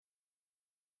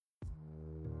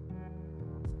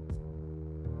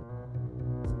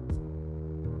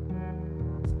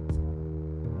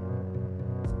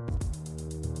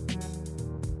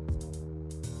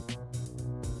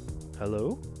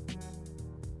Hello?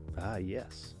 Ah,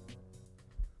 yes.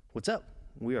 What's up?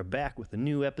 We are back with a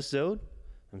new episode.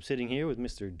 I'm sitting here with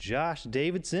Mr. Josh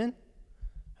Davidson.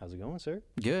 How's it going, sir?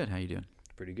 Good. How you doing?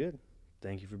 Pretty good.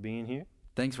 Thank you for being here.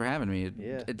 Thanks for having me.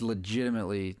 It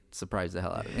legitimately surprised the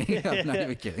hell out of me. I'm not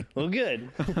even kidding. Well,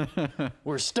 good.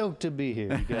 We're stoked to be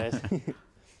here, you guys.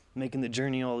 Making the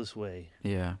journey all this way.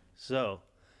 Yeah. So,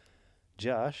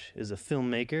 Josh is a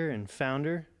filmmaker and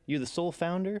founder. You're the sole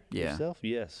founder yourself?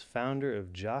 Yes, founder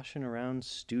of Joshin' Around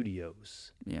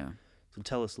Studios. Yeah. So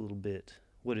tell us a little bit.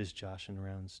 What is Joshin'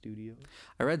 Around Studios?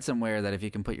 I read somewhere that if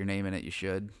you can put your name in it, you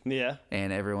should. Yeah.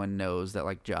 And everyone knows that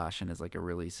like Joshin' is like a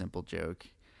really simple joke.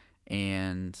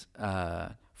 And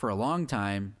for a long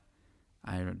time,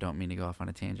 I don't mean to go off on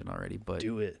a tangent already, but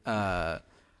do it.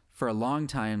 For a long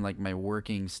time, like my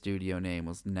working studio name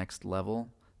was Next Level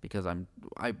because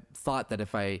I thought that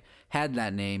if I had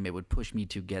that name, it would push me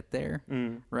to get there.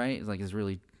 Right? It's like it's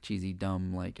really cheesy,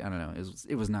 dumb. Like I don't know.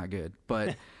 It was not good,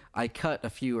 but. I cut a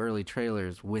few early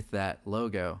trailers with that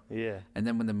logo. Yeah. And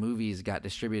then when the movies got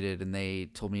distributed and they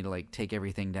told me to like take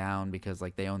everything down because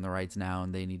like they own the rights now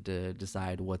and they need to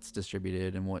decide what's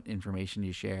distributed and what information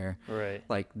you share. Right.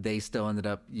 Like they still ended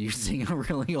up using a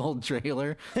really old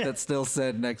trailer that still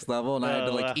said Next Level and I had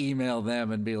to like email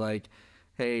them and be like,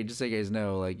 hey, just so you guys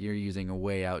know, like you're using a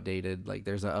way outdated, like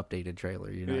there's an updated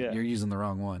trailer, you're using the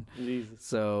wrong one. Jesus.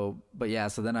 So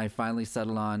then I finally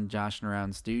settled on Joshin'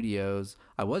 Around Studios.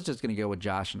 I was just going to go with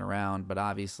Joshin' Around, but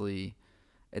obviously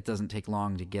it doesn't take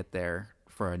long to get there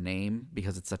for a name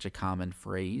because it's such a common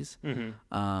phrase.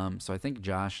 So I think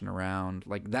Joshin' Around,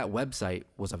 like that website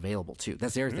was available too.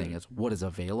 That's the other thing is what is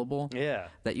available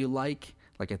that you like.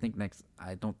 Like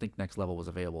I don't think Next Level was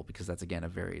available because that's again a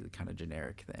very kind of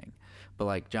generic thing. But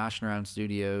like Joshin' Around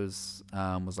Studios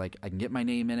was like I can get my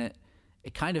name in it.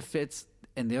 It kind of fits.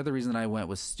 And the other reason I went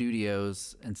with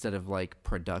studios instead of like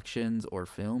productions or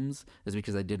films is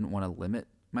because I didn't want to limit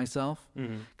myself.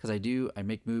 Because I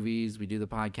make movies. We do the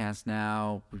podcast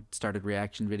now. We started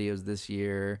reaction videos this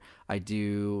year.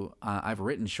 I've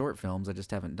written short films. I just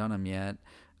haven't done them yet.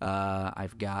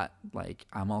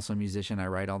 I'm also a musician. I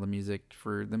write all the music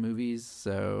for the movies,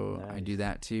 so nice. I do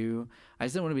that too. I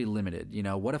just don't want to be limited. You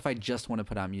know, what if I just want to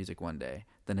put out music one day?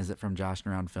 Then is it from Joshin'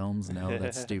 Around Films? No,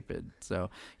 that's stupid.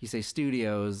 So you say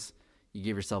studios, you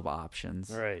give yourself options.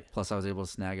 Right. Plus, I was able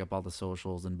to snag up all the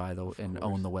socials and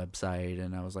own the website,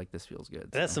 and I was like, this feels good.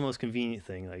 That's the most convenient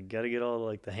thing. Like, got to get all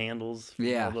like the handles.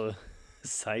 All the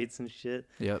sites and shit.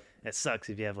 Yep. It sucks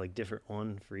if you have like different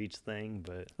one for each thing,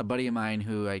 but a buddy of mine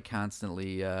who I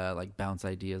constantly like bounce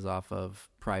ideas off of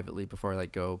privately before I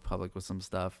like go public with some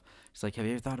stuff. He's like, have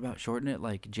you ever thought about shortening it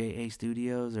like JA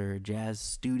Studios or Jazz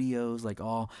Studios, like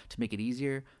all to make it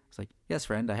easier? It's like, yes,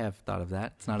 friend, I have thought of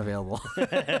that. It's not available.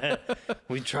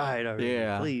 We tried already.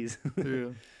 Yeah. Please. Yeah.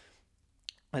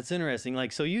 That's interesting.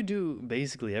 Like, so you do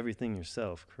basically everything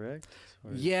yourself, correct?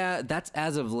 Yeah, that's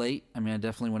as of late. I mean, I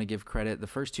definitely want to give credit. The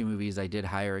first two movies, I did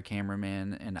hire a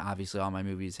cameraman, and obviously all my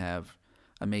movies have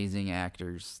amazing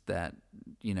actors that,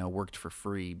 worked for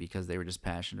free because they were just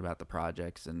passionate about the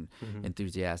projects and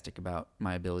enthusiastic about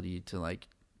my ability to, like,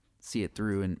 see it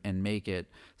through and make it.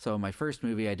 So my first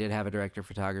movie, I did have a director of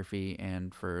photography,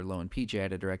 and for Lo and Peach, I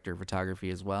had a director of photography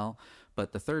as well.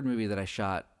 But the third movie that I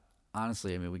shot,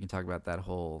 honestly, I mean, we can talk about that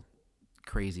whole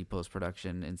crazy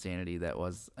post-production insanity that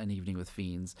was An Evening with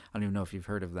Fiends. I don't even know if you've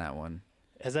heard of that one.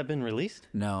 Has that been released?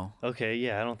 No. Okay,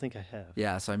 yeah, I don't think I have.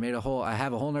 Yeah, so I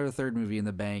have a whole nother third movie in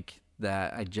the bank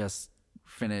that I just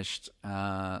finished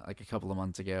like a couple of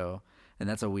months ago, and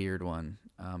that's a weird one.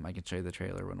 I can show you the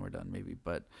trailer when we're done maybe,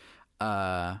 but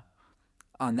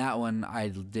on that one, I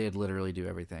did literally do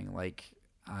everything. Like,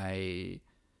 I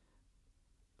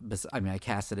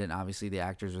casted it, and obviously the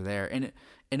actors were there, and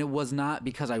it was not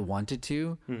because I wanted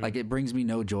to. Like, it brings me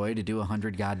no joy to do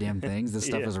 100 goddamn things. This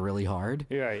stuff is really hard.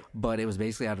 You're right. But it was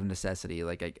basically out of necessity.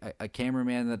 Like, a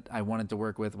cameraman that I wanted to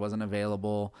work with wasn't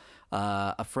available.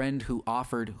 A friend who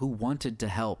wanted to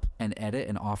help and edit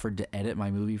and offered to edit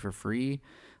my movie for free,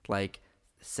 like,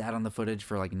 sat on the footage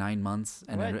for like 9 months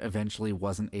and eventually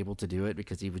wasn't able to do it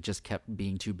because he just kept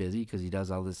being too busy because he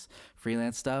does all this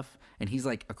freelance stuff, and he's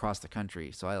like across the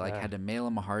country. So I had to mail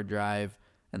him a hard drive,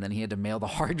 and then he had to mail the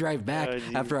hard drive back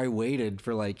after I waited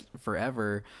for like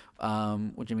forever.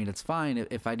 Which, I mean, it's fine.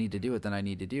 If I need to do it, then I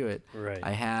need to do it. Right.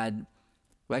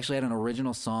 We actually had an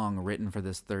original song written for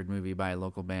this third movie by a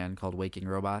local band called Waking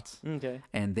Robots. Okay.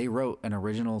 And they wrote an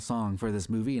original song for this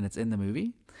movie, and it's in the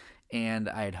movie. And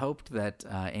I had hoped that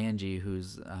Angie,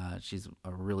 she's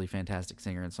a really fantastic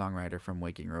singer and songwriter from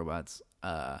Waking Robots,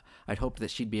 I'd hoped that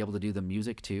she'd be able to do the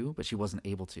music too, but she wasn't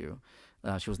able to.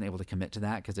 She wasn't able to commit to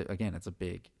that because, again, it's a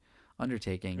big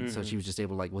undertaking. So she was just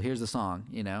able to like, well, here's the song,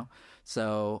 you know?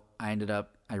 So I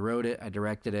wrote it, I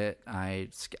directed it, I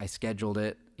scheduled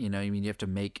it. You know, I mean, you have to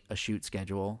make a shoot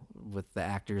schedule with the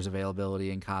actors' availability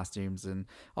and costumes and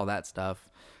all that stuff.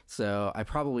 So I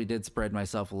probably did spread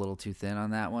myself a little too thin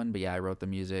on that one. But yeah, I wrote the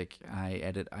music, I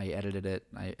edited it,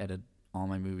 I edited all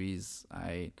my movies.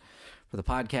 For the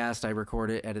podcast, I record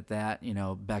it, edit that. You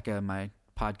know, Becca, my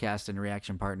podcast and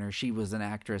reaction partner, she was an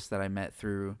actress that I met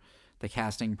through the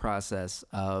casting process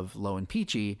of Low and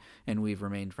Peachy, and we've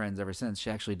remained friends ever since.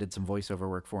 She actually did some voiceover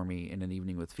work for me in An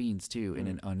Evening with Fiends too, in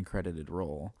an uncredited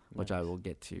role, which I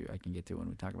can get to when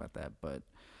we talk about that. But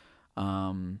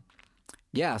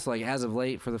yeah, so like as of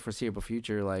late, for the foreseeable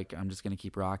future, like I'm just gonna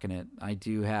keep rocking it. I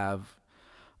do have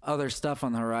other stuff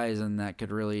on the horizon that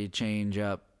could really change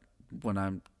up when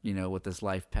I'm, you know, what this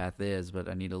life path is, but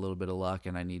I need a little bit of luck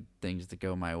and I need things to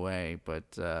go my way. But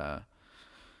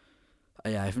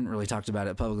yeah, I haven't really talked about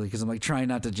it publicly because I'm like trying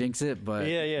not to jinx it. But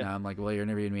now I'm like, well, you're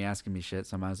never going to be asking me shit,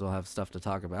 so I might as well have stuff to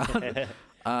talk about.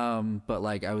 But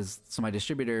like so my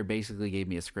distributor basically gave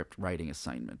me a script writing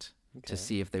assignment to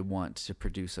see if they want to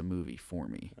produce a movie for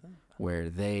me where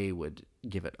they would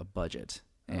give it a budget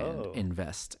and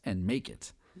invest and make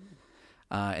it.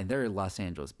 And they're Los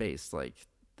Angeles based, like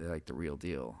they're like the real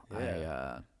deal.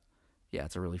 Yeah,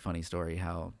 it's a really funny story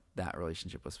how that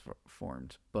relationship was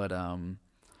formed. But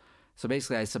so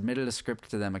basically, I submitted a script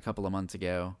to them a couple of months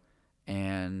ago,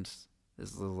 and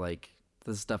this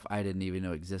is stuff I didn't even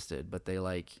know existed. But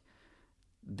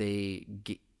they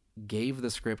gave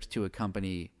the script to a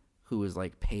company who was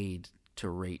like paid to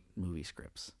rate movie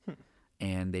scripts.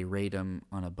 And they rate them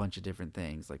on a bunch of different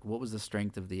things. Like, what was the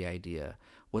strength of the idea?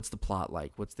 What's the plot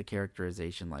like? What's the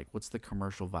characterization like? What's the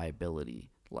commercial viability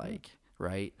like?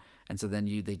 Right? And so then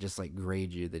they just like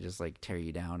grade you. They just like tear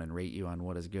you down and rate you on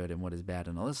what is good and what is bad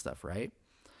and all this stuff, right?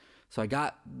 So I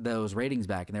got those ratings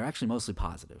back, and they're actually mostly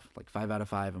positive. Like 5 out of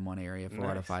 5 in one area, 4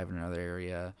 out of 5 in another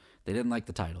area. They didn't like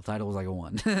the title. Title was like a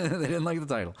 1. They didn't like the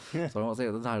title. So I won't say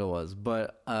what the title was.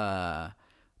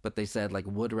 But they said, like,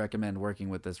 would recommend working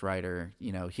with this writer.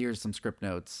 You know, here's some script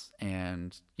notes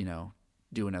and, you know,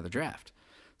 do another draft.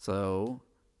 So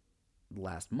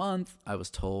last month, I was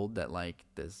told that, like,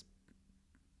 this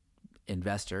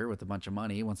investor with a bunch of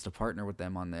money wants to partner with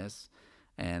them on this.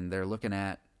 And they're looking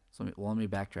at, let me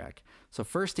backtrack. So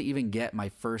first, to even get my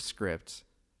first script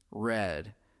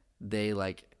read, they,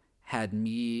 like, had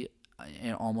me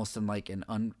almost in like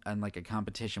a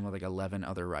competition with like 11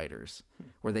 other writers,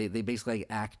 where they basically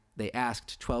they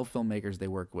asked 12 filmmakers they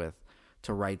work with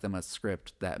to write them a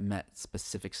script that met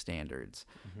specific standards,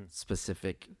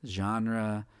 specific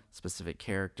genre, specific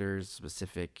characters,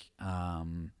 specific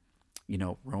you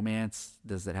know, romance.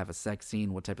 Does it have a sex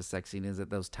scene? What type of sex scene is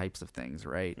it? Those types of things,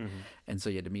 right? And so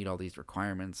you had to meet all these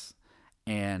requirements,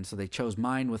 and so they chose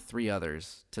mine with 3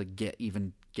 others to get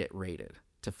rated,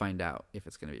 to find out if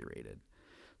it's going to be rated.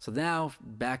 So now,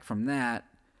 back from that,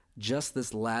 just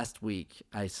this last week,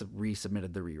 I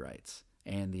resubmitted the rewrites.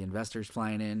 And the investor's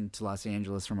flying in to Los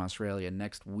Angeles from Australia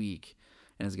next week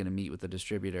and is going to meet with the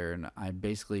distributor. And I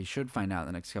basically should find out in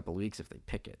the next couple of weeks if they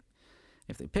pick it.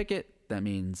 If they pick it, that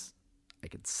means I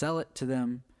could sell it to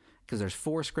them, because there's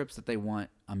 4 scripts that they want,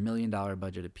 $1 million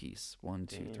budget apiece. 1,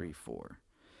 2, 3, 4.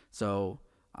 So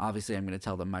obviously, I'm going to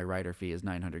tell them my writer fee is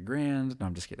 $900,000. No,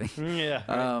 I'm just kidding. Yeah.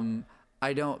 Right.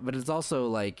 I don't, but it's also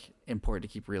like important to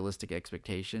keep realistic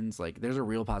expectations. Like, there's a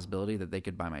real possibility that they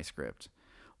could buy my script.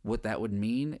 What that would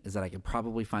mean is that I could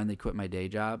probably finally quit my day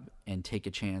job and take a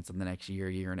chance in the next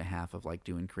year and a half of like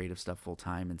doing creative stuff full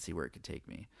time and see where it could take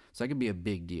me. So that could be a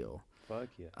big deal. Fuck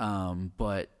yeah.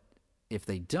 But if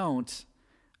they don't,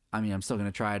 I mean, I'm still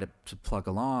going to try to plug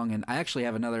along. And I actually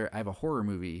have a horror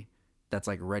movie that's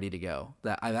like ready to go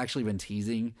that I've actually been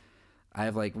teasing. I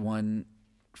have like one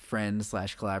friend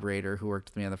 / collaborator who worked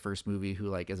with me on the first movie, who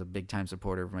like is a big time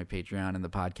supporter of my Patreon and the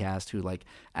podcast, who like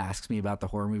asks me about the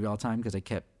horror movie all the time because I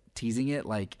kept teasing it.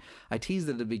 Like, I teased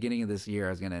at the beginning of this year I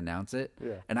was going to announce it.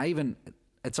 Yeah. And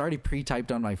it's already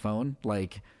pre-typed on my phone,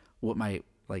 like what my,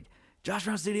 like, Josh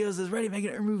Brown Studios is ready to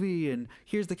make a movie, and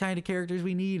here's the kind of characters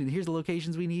we need, and here's the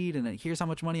locations we need, and here's how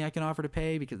much money I can offer to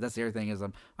pay, because that's the other thing is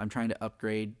I'm trying to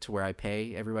upgrade to where I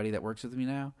pay everybody that works with me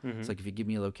now. It's like, if you give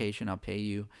me a location, I'll pay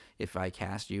you. If I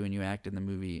cast you and you act in the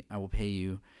movie, I will pay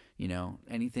you. You know,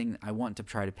 anything I want to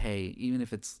try to pay, even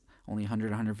if it's only $100,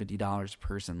 $150 per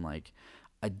person. Like,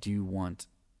 I want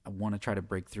to try to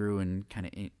break through and kind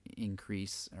of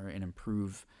increase and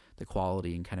improve the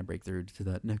quality and kind of break through to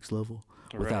that next level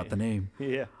without the name.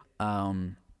 Yeah.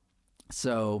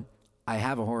 So I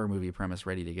have a horror movie premise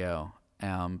ready to go.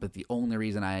 But the only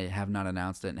reason I have not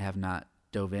announced it and have not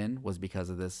dove in was because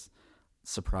of this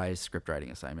surprise script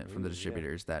writing assignment from the Ooh, yeah.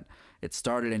 distributors that it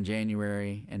started in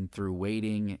January, and through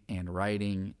waiting and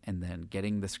writing and then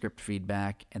getting the script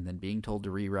feedback and then being told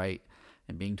to rewrite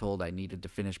and being told I needed to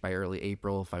finish by early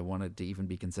April if I wanted to even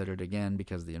be considered again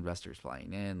because the investor's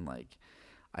flying in. Like,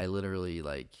 I literally,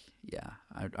 like, yeah,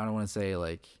 I don't want to say,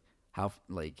 like, how,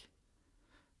 like,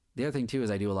 the other thing too is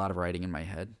I do a lot of writing in my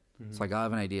head. Mm-hmm. So, like, I'll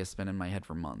have an idea spin in my head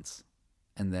for months.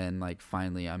 And then, like,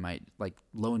 finally I might, like,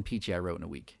 Low and Peachy I wrote in a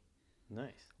week.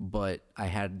 Nice. But I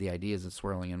had the ideas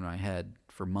swirling in my head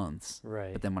for months.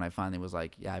 Right. But then when I finally was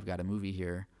like, yeah, I've got a movie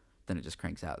here, then it just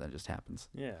cranks out. Then it just happens.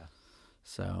 Yeah.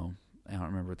 So I don't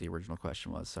remember what the original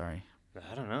question was. Sorry.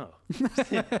 I don't know.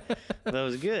 That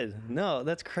was good. No,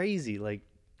 that's crazy. Like,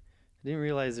 I didn't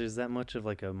realize there's that much of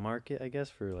like a market, I guess,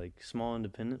 for like small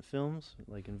independent films,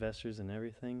 like investors and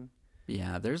everything.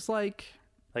 Yeah, there's like...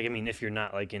 Like, I mean, if you're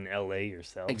not like in LA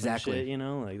yourself, Exactly. and shit, you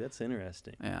know, like that's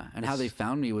interesting. Yeah, and how they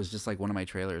found me was just like one of my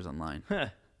trailers online.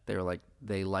 They were like,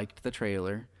 they liked the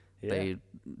trailer. Yeah. They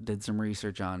did some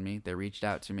research on me. They reached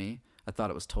out to me. I thought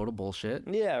it was total bullshit.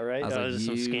 Yeah, right. I was like, just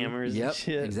some scammers. Yep, and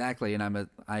shit. exactly. And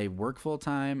I work full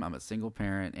time. I'm a single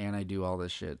parent, and I do all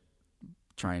this shit,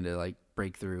 trying to like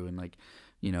break through and like,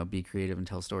 you know, be creative and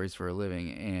tell stories for a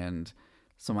living. And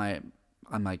so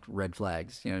I'm like, red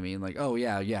flags, you know what I mean? Like, oh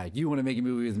yeah, you want to make a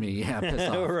movie with me? Yeah, piss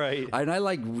off. Right. And I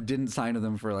like didn't sign to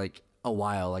them for like a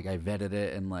while. Like I vetted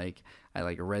it and like I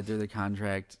like read through the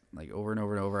contract like over and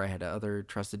over and over. I had other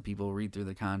trusted people read through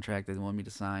the contract. They wanted me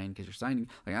to sign because you're signing.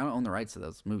 Like I don't own the rights to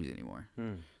those movies anymore.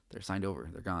 They're signed over.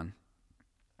 They're gone.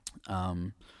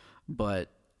 But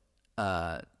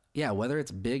yeah, whether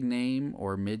it's big name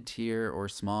or mid tier or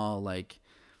small, like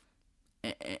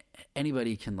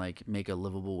anybody can like make a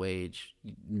livable wage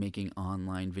making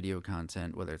online video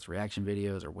content, whether it's reaction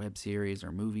videos or web series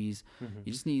or movies.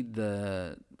 You just need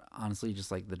honestly just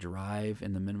like the drive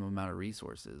and the minimum amount of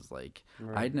resources. Like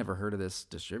I'd never heard of this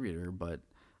distributor, but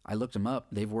I looked them up.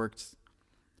 They've worked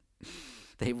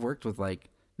with like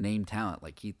name talent.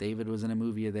 Like Keith David was in a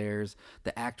movie of theirs.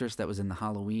 The actress that was in the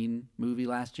Halloween movie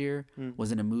last year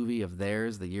was in a movie of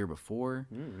theirs the year before.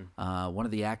 One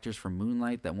of the actors from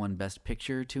Moonlight that won Best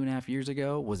Picture 2.5 years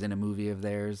ago was in a movie of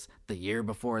theirs the year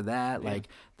before that. Like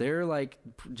they're like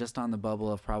just on the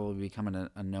bubble of probably becoming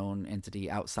a known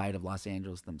entity outside of Los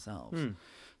Angeles themselves.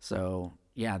 So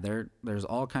yeah, there's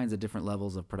all kinds of different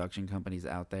levels of production companies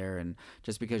out there, and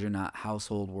just because you're not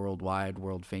household worldwide,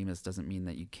 world famous, doesn't mean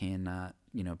that you cannot,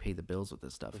 you know, pay the bills with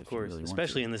this stuff. Of if course, you really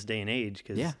especially want in this day and age,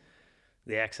 because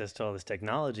the access to all this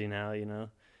technology now, you know,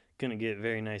 gonna get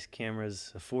very nice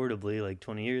cameras affordably, like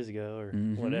 20 years ago or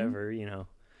whatever, you know.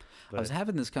 to. I was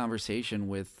having this conversation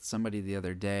with somebody the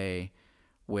other day,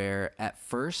 where at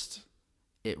first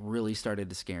it really started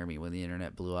to scare me when the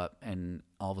internet blew up, and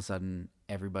all of a sudden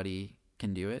everybody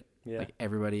can do it. Yeah. Like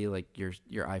everybody, like your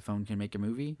iPhone can make a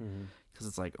movie, because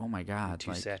it's like, oh my god,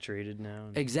 Too like, saturated now.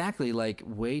 exactly, like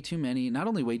way too many, not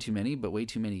only way too many, but way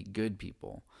too many good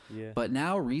people. Yeah. But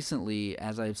now recently,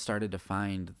 as I've started to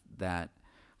find that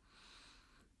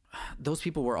those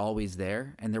people were always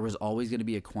there, and there was always going to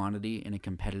be a quantity in a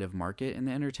competitive market in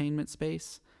the entertainment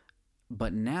space.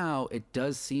 But now it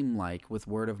does seem like with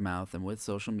word of mouth and with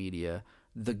social media,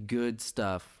 the good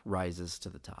stuff rises to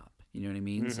the top. You know what I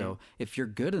mean? So if you're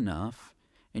good enough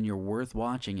and you're worth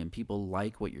watching and people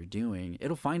like what you're doing,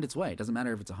 it'll find its way. It doesn't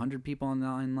matter if it's 100 people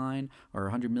online or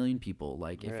 100 million people.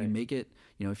 Like if you make it,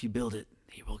 you know, if you build it,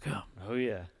 it will come. Oh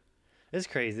yeah, it's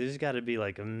crazy. There's got to be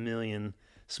like a million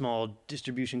small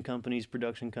distribution companies,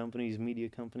 production companies, media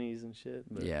companies, and shit.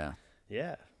 But Yeah.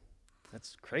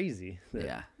 That's crazy.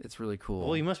 Yeah. It's really cool.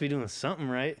 Well, you must be doing something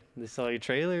right. They saw your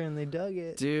trailer and they dug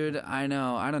it. Dude, I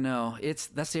know. I don't know.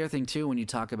 That's the other thing too. When you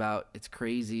talk about, it's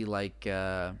crazy. Like,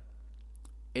 it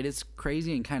is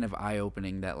crazy and kind of eye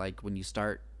opening that like when you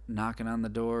start knocking on the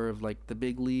door of like the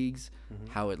big leagues,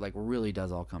 how it like really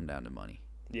does all come down to money.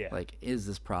 Yeah. Like, is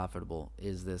this profitable?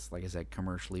 Is this, like I said,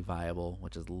 commercially viable,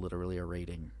 which is literally a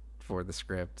rating for the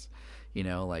script? You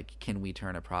know, like, can we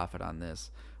turn a profit on this?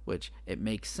 Which it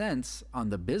makes sense on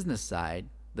the business side,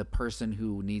 the person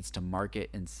who needs to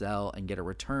market and sell and get a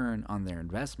return on their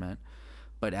investment.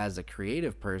 But as a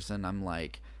creative person, I'm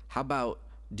like, how about,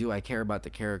 do I care about the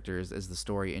characters? Is the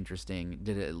story interesting?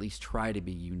 Did it at least try to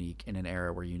be unique in an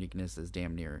era where uniqueness is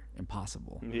damn near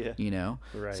impossible? Yeah. You know?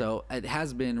 Right. So it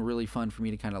has been really fun for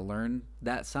me to kind of learn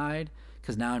that side,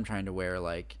 because now I'm trying to wear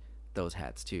like those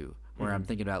hats too, where I'm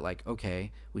thinking about like,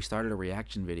 okay, we started a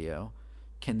reaction video.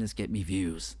 can this get me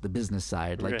views? The business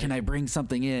side, like, Right. can I bring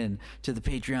something in to the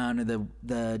Patreon or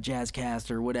the Jazzcast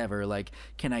or whatever? Like,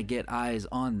 can I get eyes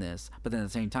on this? But then at the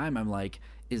same time, I'm like,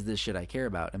 is this shit I care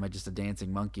about? Am I just a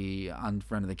dancing monkey on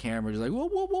front of the camera, just like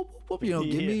whoop whoop whoop whoop? You know,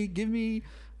 Yeah. give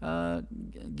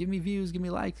me views, give me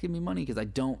likes, give me money, because I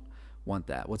don't want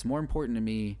that. What's more important to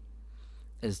me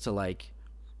is to like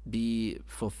be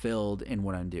fulfilled in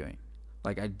what I'm doing.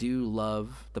 Like, I do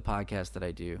love the podcast that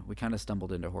I do. We kind of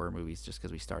stumbled into horror movies just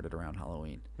because we started around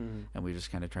Halloween, and we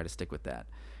just kind of try to stick with that.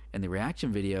 And the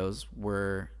reaction videos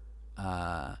were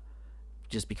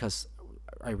just because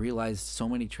I realized so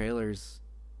many trailers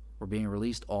were being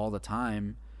released all the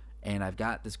time, and I've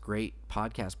got this great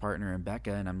podcast partner in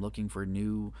Becca, and I'm looking for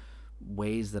new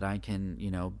ways that I can, you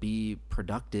know, be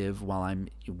productive while I'm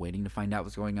waiting to find out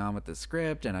what's going on with the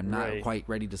script, and I'm not Right. quite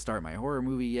ready to start my horror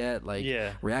movie yet. Like,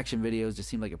 Yeah. reaction videos just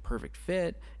seem like a perfect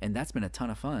fit, and that's been a ton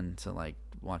of fun to like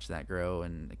watch that grow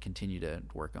and continue to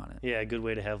work on it. Yeah, a good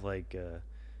way to have like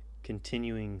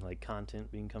continuing like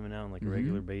content being coming out on like a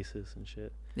regular basis and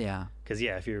shit. Yeah. Because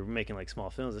yeah, if you're making like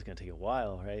small films, it's gonna take a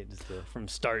while, right? Just from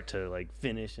start to like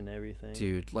finish and everything.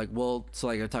 Dude, like, well, so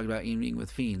like I talked about Evening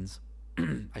with Fiends.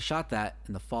 I shot that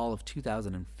in the fall of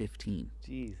 2015.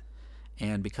 Jeez.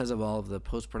 And because of all of the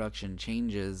post-production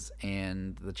changes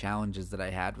and the challenges that I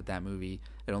had with that movie,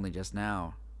 it only just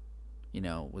now, you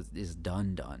know, is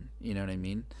done. You know what I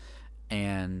mean?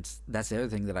 And that's the other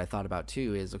thing that I thought about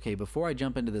too is, okay, before I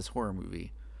jump into this horror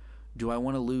movie, do I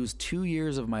want to lose 2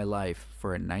 years of my life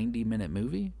for a 90-minute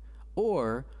movie?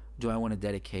 Or do I want to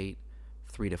dedicate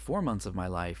 3 to 4 months of my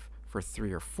life for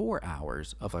 3 or 4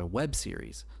 hours of a web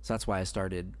series? So that's why I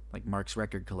started like Mark's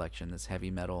Record Collection, this heavy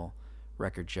metal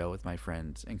record show with my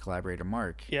friend and collaborator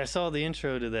Mark. Yeah, I saw the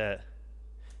intro to that.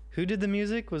 Who did the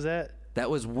music? Was that? It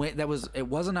was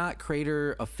not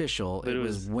Crater official. But It it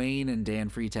was was- Wayne and Dan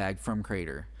Freitag from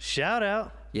Crater. Shout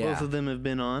out. Yeah. Both of them have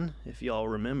been on. If y'all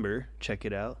remember, check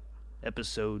it out.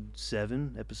 Episode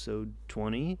 7, episode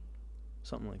 20,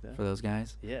 something like that. For those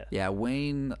guys. Yeah. Yeah,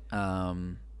 Wayne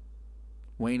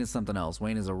is something else.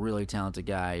 Wayne is a really talented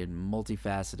guy and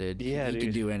multifaceted. Yeah, he can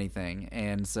dude. do anything.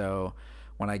 And so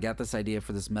when I got this idea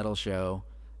for this metal show,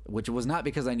 which was not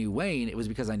because I knew Wayne, it was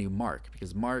because I knew Mark.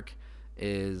 Because Mark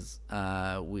is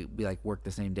we like work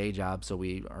the same day job, so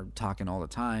we are talking all the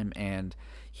time, and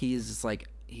he's just like,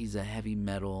 he's a heavy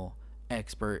metal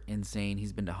expert, insane.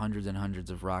 He's been to hundreds and hundreds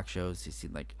of rock shows. He's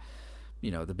seen like, you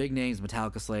know, the big names,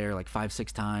 Metallica, Slayer, like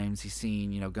 5-6 times. He's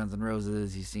seen, you know, Guns N'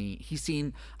 Roses. He's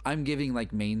seen, I'm giving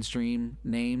like mainstream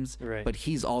names, Right. but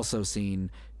he's also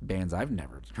seen bands I've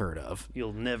never heard of.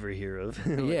 You'll never hear of.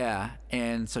 Yeah.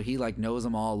 And so he like knows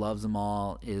them all, loves them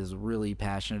all, is really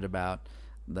passionate about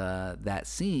that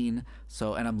scene.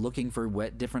 So, and I'm looking for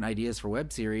different ideas for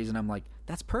web series, and I'm like,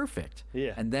 that's perfect.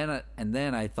 Yeah. And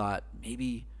then I thought,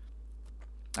 maybe,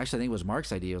 actually, I think it was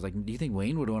Mark's idea. I was like, do you think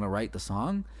Wayne would want to write the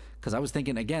song? Because I was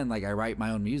thinking, again, like, I write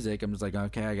my own music. I'm just like,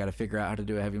 okay, I got to figure out how to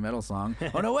do a heavy metal song.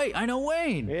 Oh, no, wait, I know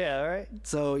Wayne. Yeah, all right.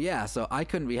 So, yeah, so I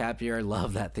couldn't be happier. I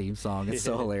love that theme song. It's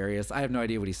so hilarious. I have no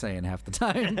idea what he's saying half the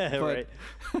time. But, Right.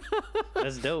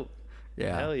 That's dope.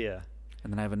 Yeah. Hell yeah.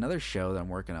 And then I have another show that I'm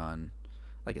working on,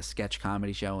 like a sketch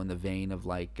comedy show in the vein of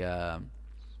like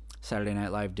Saturday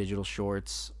Night Live digital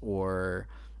shorts, or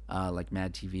like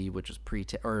Mad TV, which was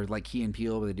or like Key and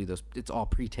Peele, where they do those. It's all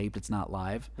pre-taped. It's not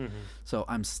live. So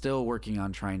I'm still working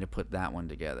on trying to put that one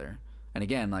together. And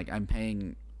again, like I'm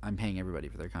paying everybody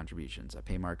for their contributions. I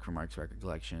pay Mark for Mark's Record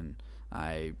Collection.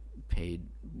 I paid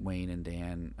Wayne and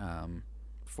Dan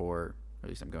for, or at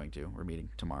least I'm going to. We're meeting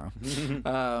tomorrow.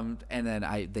 And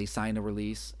then they signed a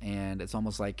release, and it's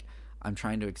almost like I'm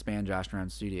trying to expand Josh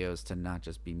Around Studios to not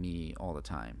just be me all the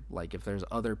time. Like, if there's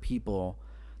other people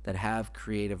that have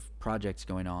creative projects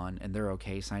going on and they're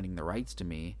okay signing the rights to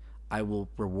me, I will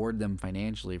reward them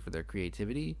financially for their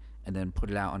creativity and then put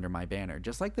it out under my banner,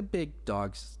 just like the big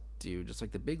dogs do, just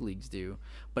like the big leagues do.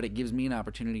 But it gives me an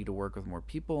opportunity to work with more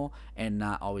people and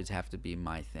not always have to be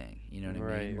my thing. You know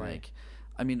what I mean? Right. Like,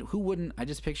 I mean, who wouldn't? I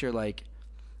just picture like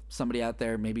somebody out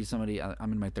there, maybe somebody,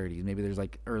 I'm in my 30s, maybe there's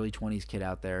like early 20s kid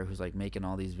out there who's like making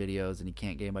all these videos and he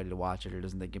can't get anybody to watch it or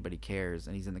doesn't think anybody cares,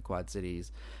 and he's in the Quad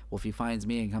Cities. Well, if he finds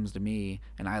me and comes to me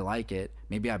and I like it,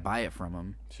 maybe I buy it from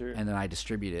him. Sure. And then I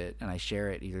distribute it and I share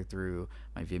it either through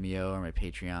my Vimeo or my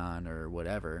Patreon or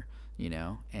whatever, you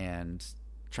know, and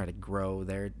try to grow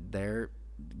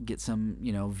get some,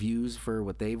 you know, views for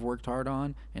what they've worked hard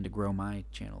on, and to grow my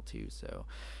channel too. So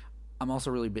I'm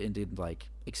also really into like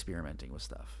experimenting with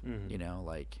stuff. You know,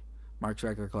 like Mark's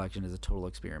Record Collection is a total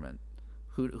experiment.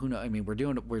 Who know? I mean,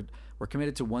 we're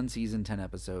committed to 1 season, 10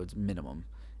 episodes minimum,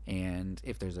 And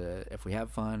if we have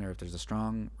fun, or if there's a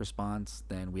strong response,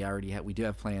 then we do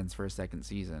have plans for a second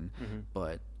season.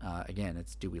 But again,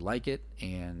 it's, do we like it,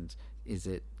 and is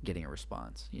it getting a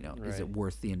response? Is it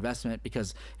worth the investment?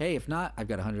 Because hey, if not, I've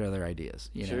got 100 other ideas.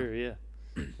 Sure, yeah.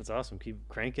 That's awesome. Keep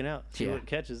cranking out. See what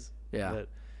catches. Yeah. But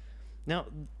now,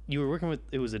 you were working with,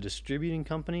 it was a distributing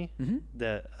company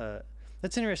that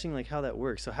that's interesting, like how that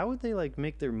works. So how would they like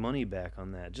make their money back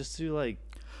on that? Just through like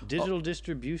digital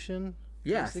distribution?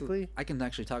 Yeah, basically. So I can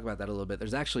actually talk about that a little bit.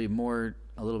 There's actually a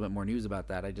little bit more news about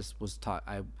that. I just was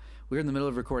we were in the middle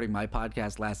of recording my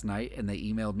podcast last night, and they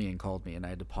emailed me and called me, and I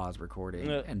had to pause recording.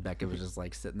 And Becca was just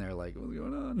like sitting there, like, what's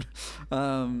going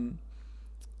on?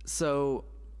 So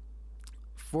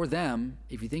for them,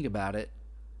 if you think about it,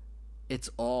 it's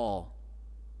all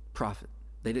profit.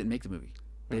 They didn't make the movie.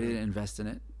 They didn't invest in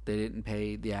it. They didn't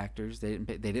pay the actors. They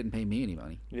didn't pay me any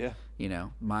money. Yeah.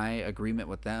 My agreement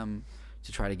with them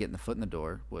to try to get in the foot in the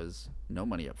door was no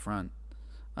money up front.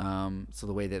 So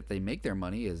the way that they make their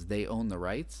money is they own the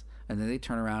rights, and then they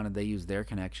turn around and they use their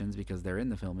connections because they're in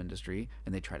the film industry,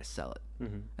 and they try to sell it,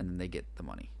 and then they get the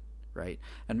money, right?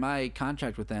 And my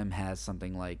contract with them has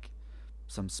something like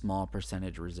some small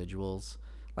percentage residuals.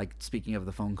 Like, speaking of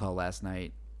the phone call last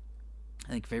night,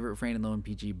 I think Favorite Refrain and Low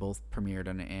MPG both premiered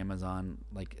on Amazon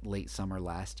like late summer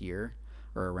last year,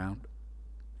 or around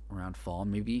fall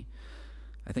maybe.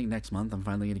 I think next month I'm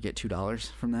finally going to get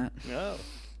 $2 from that. Oh,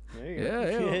 there you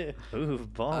go. Yeah. Ooh,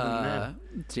 balling, man.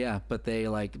 Yeah, but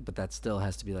but that still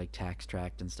has to be like tax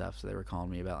tracked and stuff. So they were calling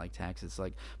me about like taxes.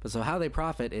 But so how they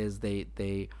profit is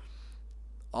they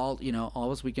all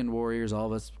of us weekend warriors, all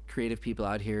of us creative people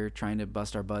out here trying to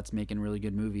bust our butts, making really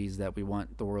good movies that we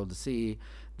want the world to see.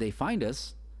 They find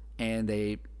us and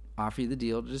they offer you the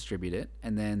deal to distribute it,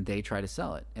 and then they try to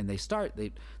sell it. And they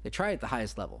try at the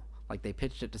highest level. Like, they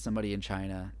pitched it to somebody in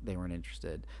China, they weren't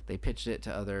interested. They pitched it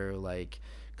to other,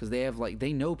 because they have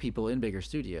they know people in bigger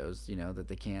studios, that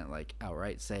they can't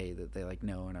outright say that they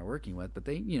know and are working with, but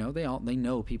they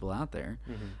know people out there,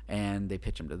 and they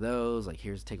pitch them to those.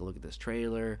 Take a look at this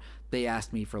trailer. They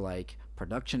asked me for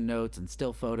production notes and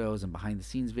still photos and behind the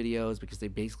scenes videos, because they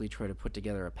basically try to put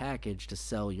together a package to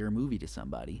sell your movie to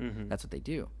somebody. That's what they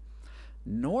do.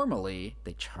 Normally,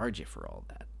 they charge you for all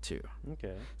that too.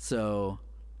 Okay. So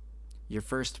your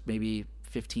first maybe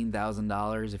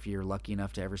 $15,000, if you're lucky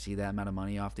enough to ever see that amount of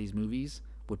money off these movies,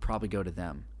 would probably go to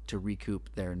them to recoup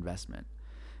their investment,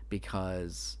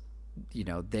 because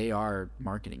they are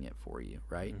marketing it for you,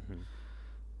 right?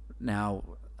 Now,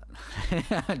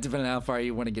 depending on how far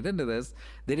you want to get into this,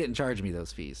 they didn't charge me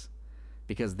those fees,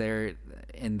 because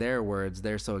in their words,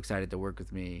 they're so excited to work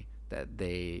with me that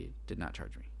they did not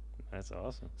charge me. That's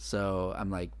awesome. So I'm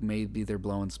like, maybe they're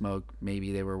blowing smoke.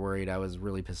 Maybe they were worried I was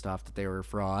really pissed off that they were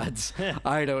frauds.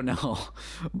 I don't know.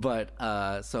 But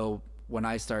so when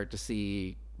I start to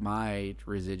see my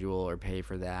residual or pay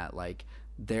for that,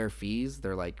 their fees,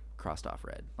 they're crossed off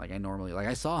red.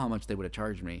 I saw how much they would have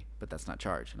charged me, but that's not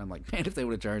charged. And I'm like, man, if they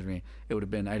would have charged me, it would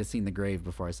have been, I'd have seen the grave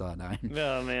before I saw a dime.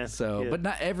 Oh, man. So, but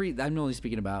not I'm only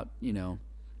speaking about,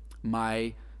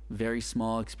 my very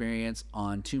small experience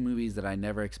on two movies that I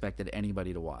never expected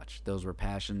anybody to watch. Those were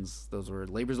passions. Those were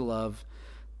labors of love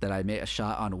that I made a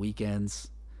shot on weekends,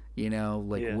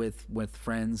 with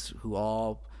friends who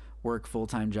all work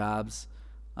full-time jobs.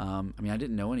 I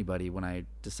didn't know anybody when I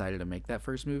decided to make that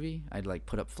first movie. I'd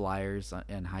put up flyers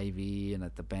in Hy-Vee and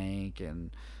at the bank,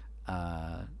 and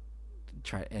I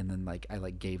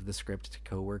gave the script to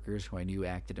coworkers who I knew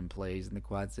acted in plays in the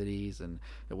Quad Cities, and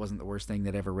it wasn't the worst thing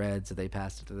they'd ever read, so they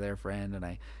passed it to their friend, and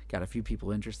I got a few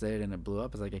people interested, and it blew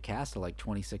up. It was a cast of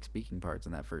 26 speaking parts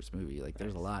in that first movie.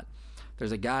 There's a lot.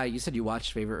 There's a guy, you said you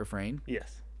watched Favorite Refrain?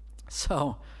 Yes.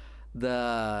 So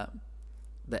the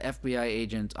FBI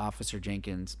agent, Officer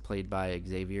Jenkins, played by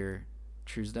Xavier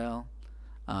Truesdell,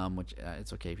 which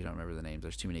it's okay if you don't remember the names.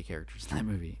 There's too many characters in that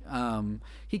movie.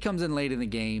 He comes in late in the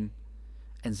game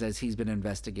and says he's been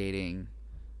investigating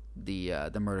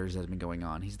the murders that have been going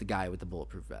on. He's the guy with the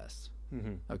bulletproof vest.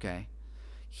 Okay,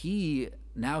 he's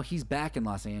back in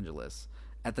Los Angeles.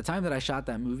 At the time that I shot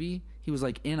that movie, he was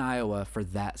in Iowa for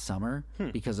that summer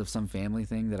because of some family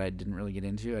thing that I didn't really get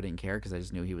into. I didn't care because I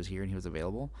just knew he was here and he was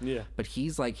available. Yeah. But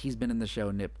he's been in the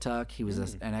show Nip Tuck. He was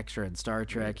an extra in Star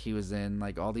Trek. He was in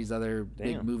all these other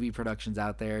big movie productions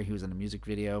out there. He was in a music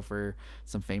video for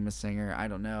some famous singer. I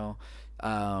don't know.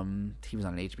 He was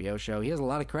on an HBO show. He has a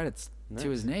lot of credits to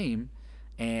his name,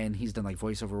 and he's done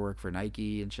voiceover work for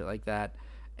Nike and shit like that.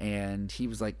 And he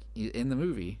was in the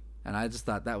movie. And I just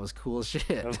thought that was cool as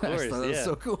shit. Of course, that was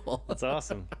so cool. That's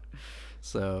awesome.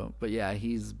 So, but yeah,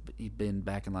 he's been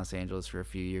back in Los Angeles for a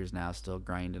few years now, still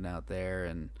grinding out there.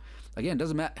 And again, it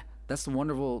doesn't matter. That's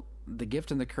the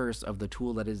gift and the curse of the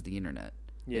tool that is the internet.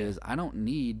 Yeah. Is I don't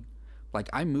need, like,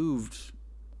 I moved,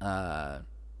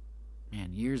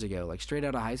 years ago, like straight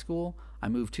out of high school, I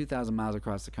moved 2,000 miles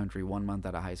across the country 1 month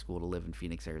out of high school to live in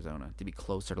Phoenix, Arizona, to be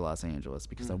closer to Los Angeles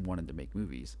because I wanted to make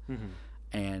movies.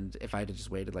 And if I had just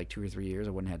waited like 2 or 3 years,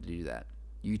 I wouldn't have to do that.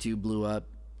 YouTube blew up,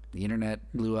 the internet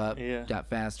blew up, got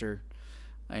faster,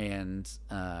 and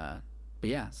but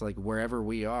yeah, so like wherever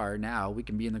we are now, we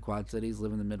can be in the Quad Cities,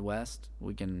 live in the Midwest.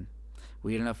 We get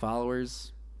enough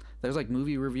followers. There's like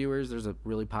movie reviewers. There's a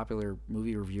really popular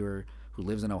movie reviewer who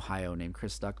lives in Ohio named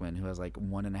Chris Stuckman, who has like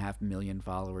 1.5 million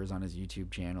followers on his YouTube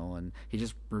channel, and he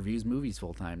just reviews movies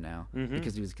full time now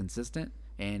because he was consistent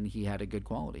and he had a good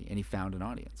quality and he found an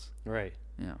audience. Right.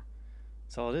 Yeah.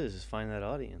 That's all it is find that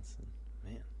audience.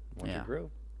 And, man, watch Yeah. it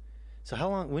grow.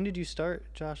 So when did you start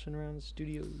Josh and Around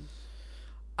Studios?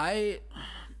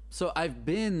 So I've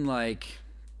been like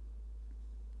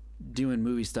doing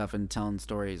movie stuff and telling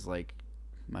stories like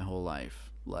my whole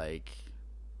life. Like,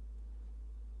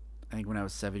 I think when I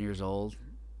was 7 years old,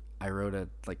 I wrote a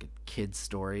kid's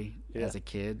story as a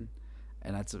kid,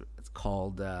 and it's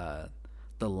called The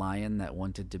Lion That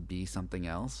Wanted to Be Something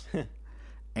Else.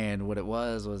 And what it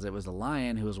was it was a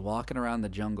lion who was walking around the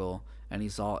jungle, and he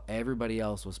saw everybody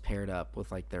else was paired up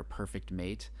with like their perfect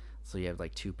mate. So you have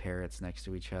like two parrots next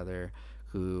to each other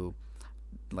who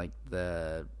like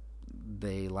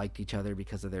they liked each other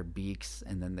because of their beaks,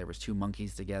 and then there was two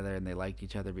monkeys together and they liked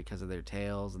each other because of their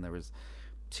tails, and there was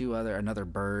another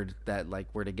bird that like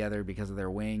were together because of their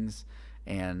wings.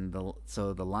 And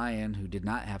so the lion, who did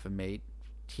not have a mate,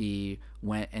 he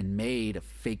went and made a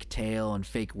fake tail and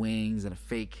fake wings and a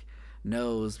fake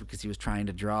nose because he was trying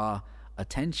to draw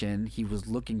attention. He was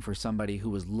looking for somebody who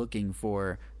was looking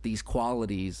for these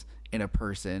qualities in a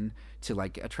person to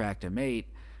like attract a mate.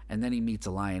 And then he meets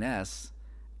a lioness,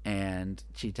 and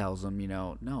she tells him,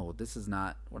 no, this is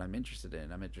not what I'm interested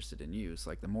in. I'm interested in you. So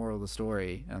like the moral of the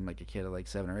story, and I'm like a kid of like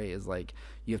 7 or 8, is like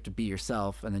you have to be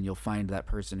yourself, and then you'll find that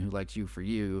person who likes you for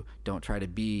you. Don't try to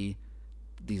be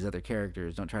these other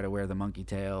characters. Don't try to wear the monkey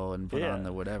tail and put on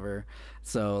the whatever.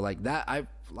 So like that, I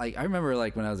remember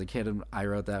like when I was a kid and I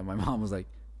wrote that, my mom was like,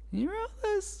 "You wrote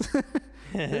this?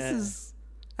 This is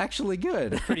actually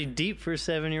good." Pretty deep for a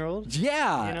 7-year-old.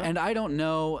 Yeah. And I don't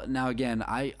know now. Again,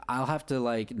 I'll have to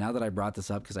like, now that I brought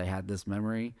this up because I had this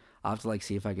memory, I'll have to like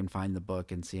see if I can find the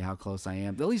book and see how close I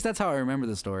am. At least that's how I remember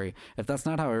the story. If that's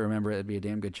not how I remember it, it'd be a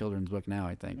damn good children's book now,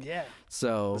 I think. Yeah.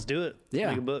 So Let's do it. Yeah.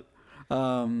 Make a book.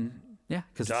 Yeah,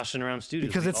 because Josh and Around Studios.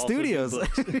 because We it's also do studios.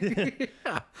 books.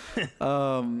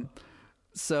 Yeah.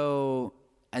 So,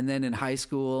 and then in high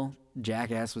school,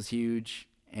 Jackass was huge,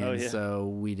 and so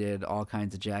we did all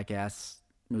kinds of Jackass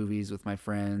movies with my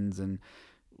friends, and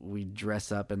we'd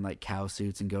dress up in like cow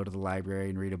suits and go to the library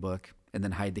and read a book, and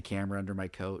then hide the camera under my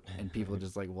coat, and people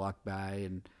just like walk by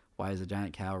and, why is a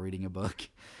giant cow reading a book?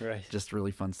 Right. Just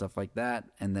really fun stuff like that.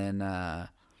 And then,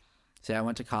 say I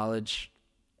went to college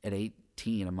at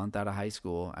 18, a month out of high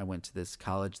school. I went to this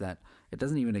college that it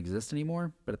doesn't even exist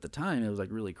anymore, but at the time it was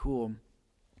like really cool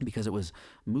because it was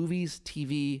movies,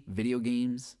 TV, video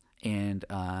games, and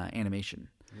animation.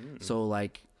 So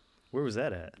like, where was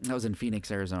that at? I was in Phoenix,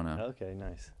 Arizona. Okay,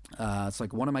 nice. It's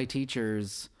like one of my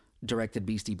teachers directed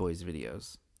Beastie Boys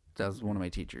videos. That was one of my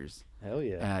teachers. Hell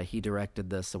yeah. He directed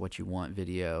the So What You Want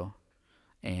video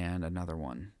and another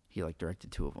one. He like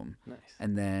directed 2 of them. Nice.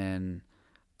 And then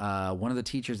one of the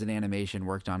teachers in animation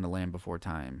worked on The Land Before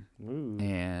Time. Ooh.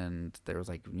 And there was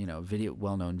like,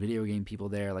 well-known video game people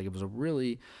there. Like it was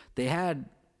they had,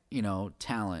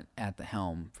 talent at the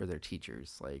helm for their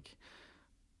teachers. Like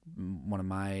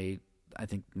I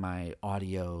think my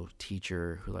audio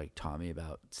teacher who like taught me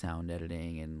about sound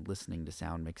editing and listening to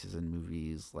sound mixes in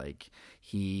movies, like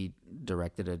he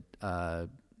directed a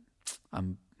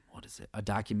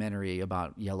documentary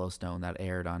about Yellowstone that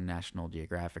aired on National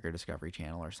Geographic or Discovery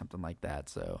Channel or something like that.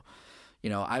 So,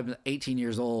 I'm 18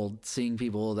 years old, seeing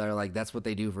people that are like, that's what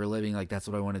they do for a living. Like, that's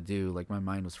what I want to do. Like, my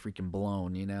mind was freaking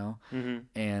blown, Mm-hmm.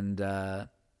 And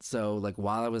so, like,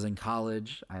 while I was in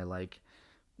college, I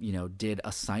did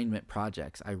assignment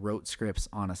projects. I wrote scripts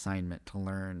on assignment to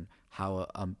learn how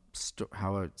a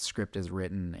script is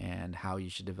written and how you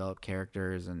should develop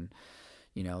characters and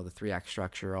the 3-act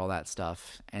structure, all that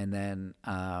stuff. And then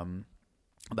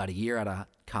about a year out of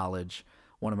college,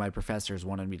 one of my professors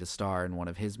wanted me to star in one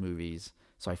of his movies.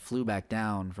 So I flew back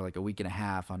down for like a week and a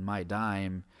half on my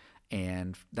dime,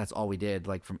 and that's all we did.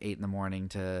 Like from 8 a.m.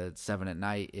 to 7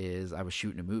 p.m. is I was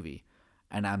shooting a movie.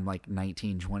 And I'm like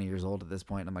 19, 20 years old at this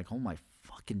point. And I'm like, oh my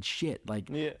fucking shit. Like,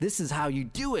 this is how you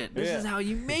do it. This is how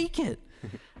you make it.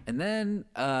 And then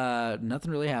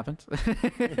nothing really happened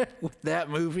with that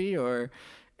movie or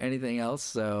anything else.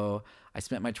 So I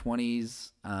spent my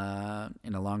 20s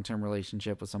in a long-term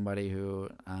relationship with somebody who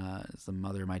is the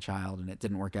mother of my child, and it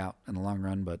didn't work out in the long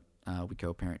run, but we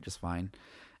co-parent just fine.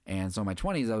 And so in my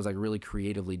 20s, I was like really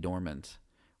creatively dormant,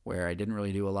 where I didn't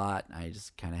really do a lot. I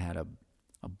just kind of had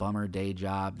a bummer day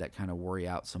job that kind of wore you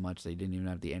out so much that you didn't even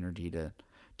have the energy to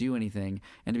do anything.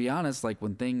 And to be honest, like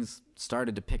when things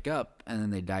started to pick up and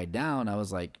then they died down, I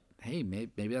was like, hey,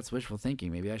 maybe that's wishful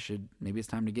thinking. Maybe it's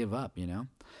time to give up, you know?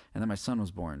 And then my son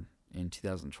was born in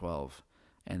 2012,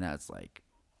 and that's like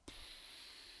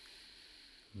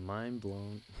mind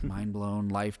blown,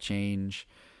 life change,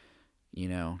 you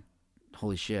know,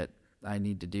 holy shit, I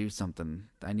need to do something.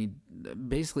 I need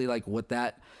basically like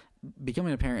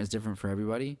becoming a parent is different for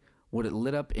everybody. What it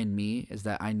lit up in me is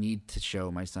that I need to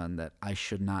show my son that I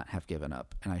should not have given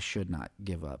up, and I should not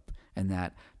give up. And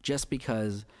that just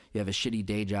because you have a shitty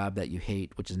day job that you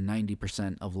hate, which is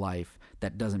 90% of life,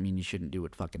 that doesn't mean you shouldn't do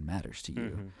what fucking matters to you.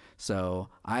 Mm-hmm. So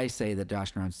I say that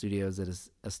Josh and Around Studios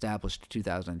is established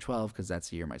 2012 because that's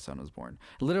the year my son was born.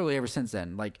 Literally ever since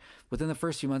then, like within the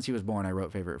first few months he was born, I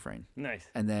wrote Favorite Refrain. Nice.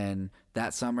 And then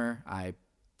that summer, I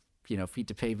feet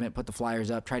to pavement, put the flyers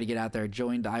up, tried to get out there,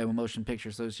 joined the Iowa Motion Picture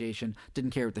Association,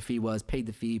 didn't care what the fee was, paid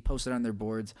the fee, posted on their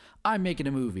boards. I'm making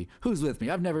a movie. Who's with me?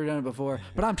 I've never done it before,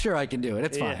 but I'm sure I can do it.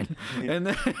 It's fine.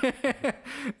 Yeah.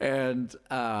 And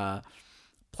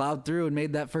plowed through and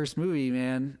made that first movie,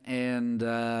 man. And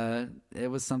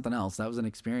it was something else. That was an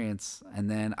experience. And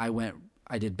then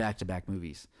I did back-to-back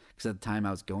movies because at the time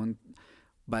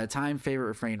by the time Favorite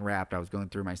Refrain wrapped, I was going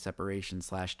through my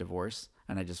separation/divorce,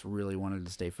 and I just really wanted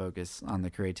to stay focused on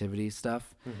the creativity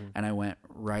stuff. Mm-hmm. And I went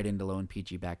right into Low and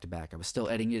PG back to back. I was still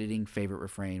editing Favorite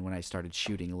Refrain when I started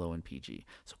shooting Low and PG.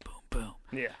 So boom, boom.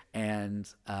 Yeah. And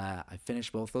I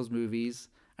finished both those movies,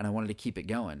 and I wanted to keep it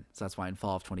going. So that's why in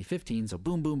fall of 2015, so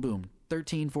boom, boom, boom,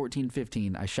 13, 14,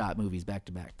 15, I shot movies back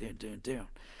to back.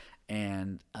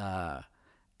 And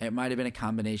it might have been a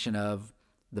combination of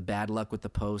the bad luck with the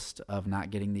post of not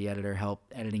getting the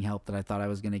editing help that I thought I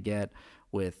was going to get,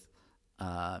 with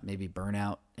maybe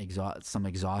burnout, some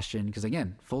exhaustion. Because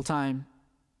again, full-time,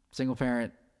 single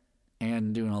parent,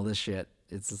 and doing all this shit,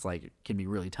 it's just like, it can be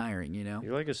really tiring, you know?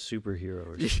 You're like a superhero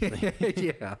or something.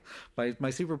 Yeah. My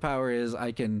superpower is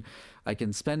I can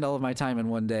spend all of my time in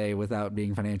one day without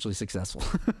being financially successful.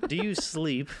 Do you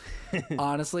sleep?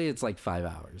 Honestly, it's like 5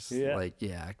 hours.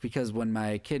 Yeah. Because when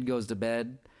my kid goes to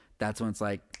bed, that's when it's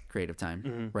like creative time.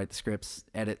 Mm-hmm. Write the scripts,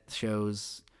 edit the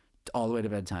shows, all the way to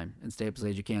bedtime, and stay up as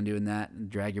late as you can doing that, and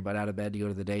drag your butt out of bed to go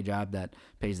to the day job that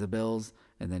pays the bills,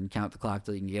 and then count the clock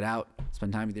till you can get out,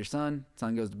 spend time with your son.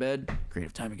 Son goes to bed,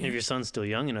 creative time again. If your son's still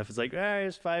young enough, it's like, all right,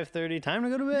 it's 5:30, time to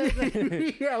go to bed.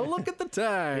 Yeah, look at the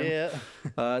time. Yeah.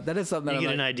 That is something that you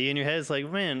get an idea in your head. It's like,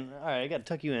 man, all right, I got to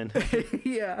tuck you in.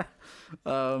 Yeah.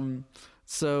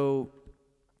 So,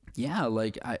 yeah,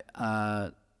 like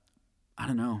I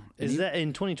don't know. Is that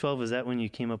in 2012? Is that when you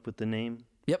came up with the name?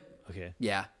 Yep. Okay.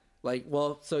 Yeah.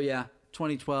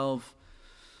 2012.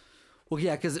 Well,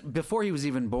 yeah, because before he was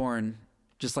even born,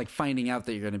 just like finding out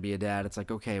that you're going to be a dad, it's like,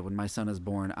 okay, when my son is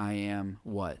born, I am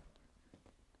what?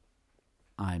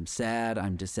 I'm sad.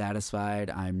 I'm dissatisfied.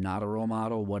 I'm not a role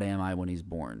model. What am I when he's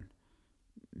born?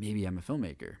 Maybe I'm a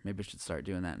filmmaker. Maybe I should start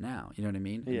doing that now. You know what I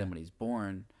mean? Yeah. And then when he's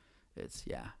born, it's,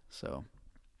 so...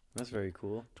 That's very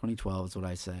cool. 2012 is what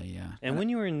I say, yeah. And when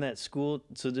you were in that school,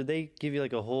 so did they give you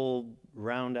like a whole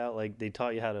round out, like they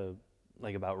taught you how to,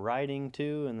 like about writing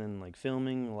too, and then like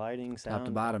filming, lighting, sound? Top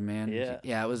to bottom, man.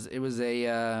 Yeah, it was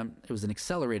an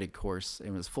accelerated course.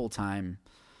 It was full time.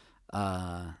 It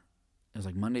was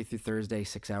like Monday through Thursday,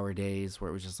 6-hour days, where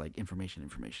it was just like information.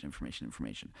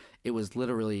 It was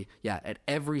literally, at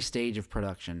every stage of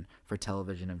production for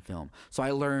television and film. So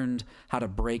I learned how to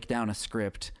break down a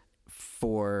script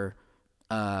for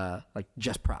like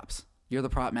just props. You're the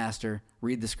prop master.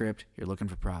 Read the script. You're looking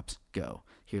for props. Go.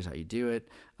 Here's how you do it.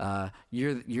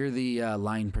 You're the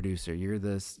line producer. You're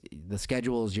the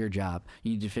schedule is your job.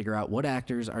 You need to figure out what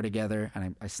actors are together.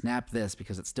 And I snapped this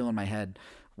because it's still in my head.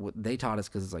 What they taught us,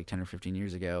 because it's like 10 or 15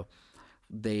 years ago,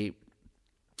 they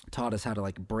taught us how to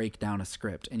like break down a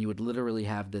script, and you would literally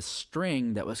have this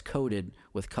string that was coated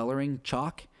with coloring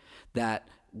chalk that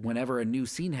whenever a new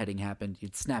scene heading happened,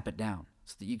 you'd snap it down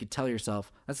so that you could tell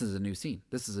yourself, this is a new scene.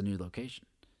 This is a new location,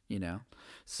 you know?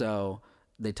 So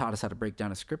they taught us how to break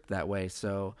down a script that way.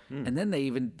 So, and then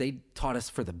they taught us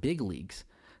for the big leagues.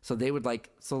 So they would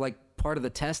part of the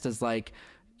test is like,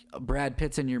 Brad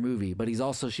Pitt's in your movie, but he's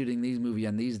also shooting these movie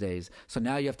on these days. So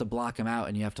now you have to block him out,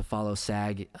 and you have to follow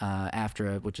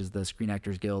SAG-AFTRA, which is the Screen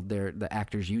Actors Guild, they're the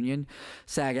actors union.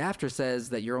 SAG-AFTRA says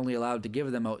that you're only allowed to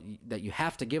give them that you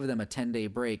have to give them a 10-day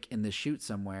break in the shoot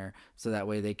somewhere, so that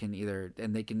way they can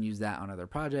they can use that on other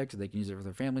projects, or they can use it for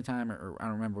their family time, or I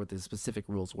don't remember what the specific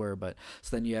rules were, but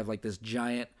so then you have like this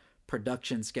giant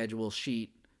production schedule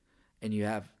sheet, and you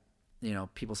have,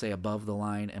 people say above the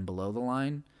line and below the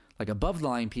line. Like above the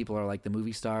line people are like the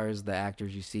movie stars, the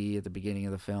actors you see at the beginning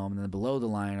of the film, and then below the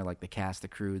line are like the cast, the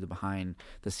crew, the behind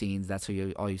the scenes. That's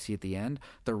all you see at the end.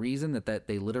 The reason that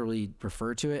they literally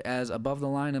refer to it as above the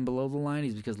line and below the line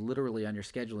is because literally on your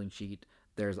scheduling sheet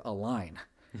there's a line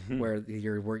where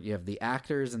you have the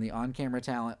actors and the on-camera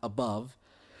talent above,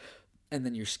 and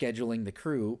then you're scheduling the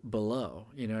crew below.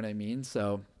 You know what I mean?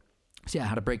 So yeah,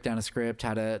 how to break down a script,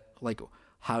 how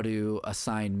to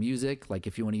assign music, like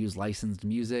if you want to use licensed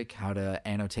music, how to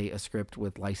annotate a script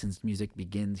with licensed music,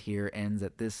 begins here, ends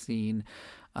at this scene.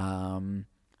 How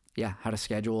to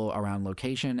schedule around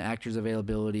location, actors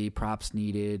availability, props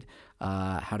needed,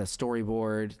 how to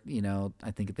storyboard.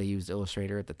 I think they used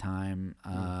Illustrator at the time.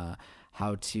 And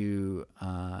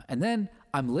then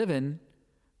I'm living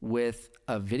with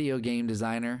a video game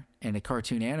designer and a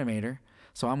cartoon animator.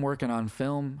 So I'm working on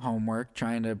film homework,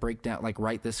 trying to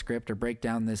write this script or break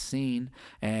down this scene.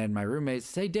 And my roommate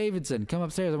says, "Hey, Davidson, come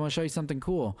upstairs. I want to show you something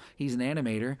cool." He's an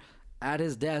animator. At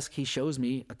his desk, he shows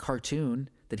me a cartoon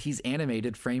that he's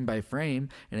animated frame by frame.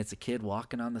 And it's a kid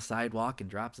walking on the sidewalk and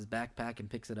drops his backpack and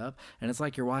picks it up. And it's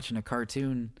like you're watching a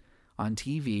cartoon on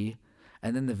TV.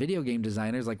 And then the video game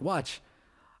designer's like, "Watch.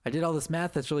 I did all this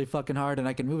math that's really fucking hard, and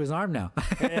I can move his arm now."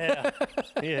 Yeah,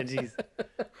 jeez.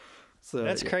 So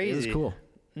that's crazy. It was cool.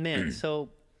 Man, so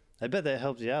I bet that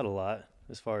helps you out a lot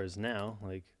as far as now,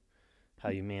 like how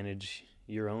you manage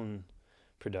your own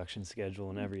production schedule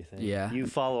and everything. Yeah. You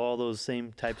follow all those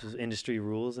same types of industry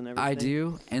rules and everything? I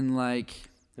do, and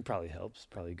it probably helps.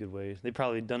 Probably a good way. They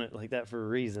probably done it like that for a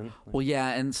reason. Well, yeah,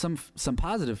 and some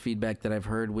positive feedback that I've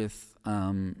heard with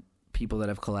people that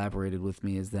have collaborated with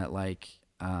me is that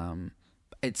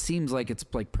it seems like it's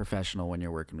like professional when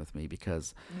you're working with me,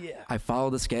 because I follow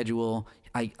the schedule.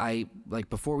 I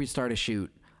before we start a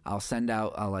shoot, I'll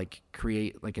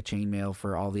create a chainmail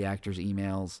for all the actors'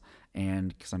 emails,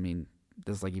 and because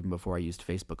this is even before I used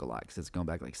Facebook a lot, because it's going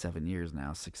back 7 years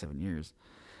now, 6-7 years,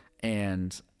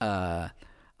 and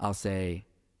I'll say,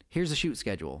 "Here's the shoot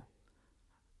schedule.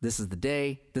 This is the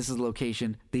day. This is the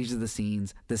location. These are the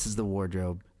scenes. This is the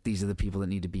wardrobe. These are the people that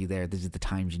need to be there. These are the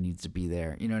times you need to be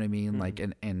there." You know what I mean?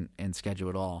 Mm-hmm. And schedule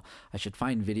it all. I should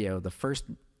find video. The first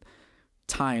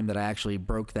time that I actually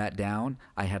broke that down,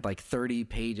 I had 30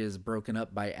 pages broken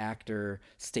up by actor,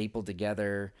 stapled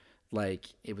together.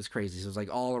 It was crazy. So it was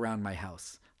all around my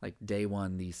house. Day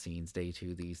 1, these scenes, day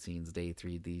 2, these scenes, day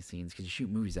 3, these scenes. Because you shoot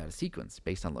movies out of sequence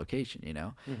based on location,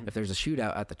 Mm-hmm. If there's a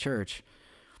shootout at the church,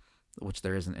 which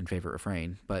there isn't in Favorite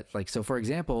Refrain, but so for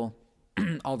example,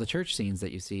 all the church scenes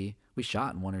that you see, we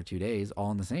shot in 1 or 2 days,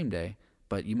 all in the same day,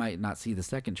 but you might not see the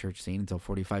second church scene until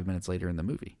 45 minutes later in the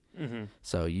movie. Mm-hmm.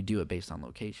 So you do it based on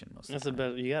location most of the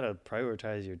time. You got to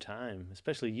prioritize your time,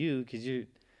 especially you, because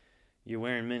you're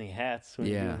wearing many hats when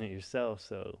you're doing it yourself.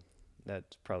 So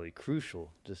that's probably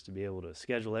crucial, just to be able to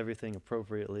schedule everything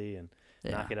appropriately and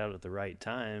knock it out at the right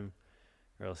time,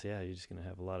 or else, you're just going to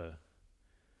have a lot of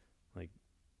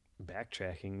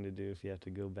backtracking to do if you have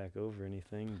to go back over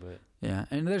anything. But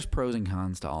and there's pros and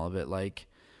cons to all of it.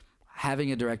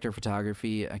 Having a director of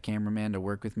photography, a cameraman to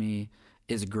work with me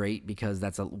is great, because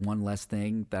that's one less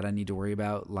thing that I need to worry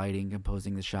about: lighting,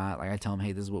 composing the shot. I tell them,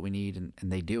 "Hey, this is what we need," and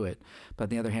they do it. But on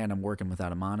the other hand, I'm working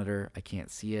without a monitor. I can't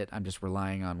see it. I'm just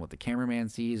relying on what the cameraman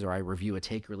sees, or I review a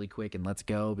take really quick and let's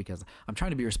go, because I'm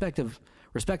trying to be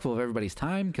respectful of everybody's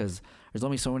time, because there's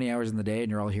only so many hours in the day and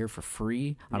you're all here for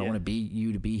free. I don't want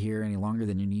you to be here any longer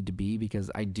than you need to be,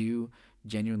 because I do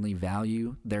genuinely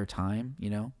value their time,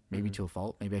 maybe to a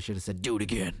fault. Maybe I should have said, "Do it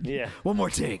again." Yeah. One more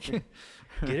take.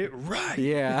 Get it right.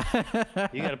 Yeah.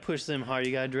 You got to push them hard.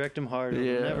 You got to direct them hard.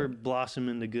 It'll never blossom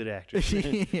into good actors.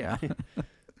 Yeah.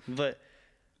 But,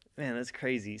 man, that's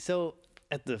crazy. So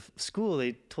at the school,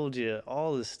 they told you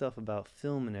all this stuff about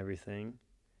film and everything.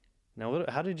 Now,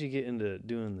 how did you get into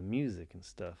doing the music and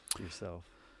stuff yourself?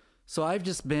 So I've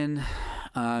just been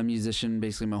a musician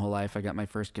basically my whole life. I got my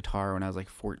first guitar when I was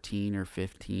 14 or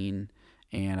 15,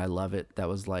 and I love it. That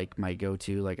was my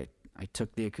go-to. I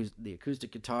took the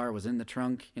acoustic guitar, was in the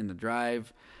trunk, in the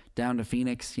drive, down to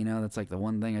Phoenix. That's the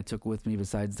one thing I took with me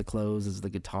besides the clothes is the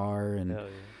guitar. And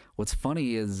what's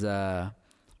funny is the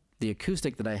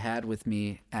acoustic that I had with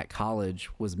me at college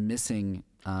was missing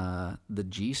the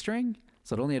G string.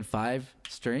 So it only had 5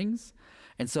 strings.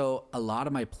 And so a lot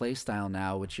of my play style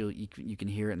now, which you can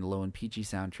hear it in the Low and Peachy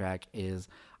soundtrack, is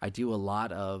I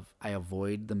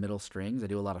avoid the middle strings. I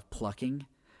do a lot of plucking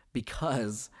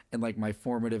because in like my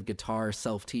formative guitar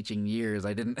self-teaching years,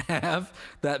 I didn't have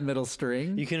that middle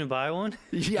string. You couldn't buy one?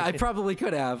 Yeah, I probably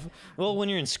could have. Well, when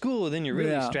you're in school, then you're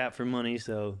really strapped for money,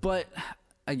 so. But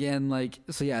again, like,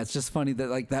 so yeah, it's just funny that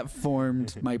like that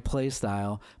formed my play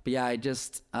style. But yeah, I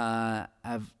just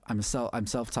I'm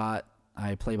self-taught.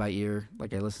 I play by ear.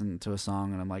 Like I listen to a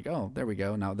song and I'm like, oh, there we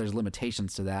go. Now there's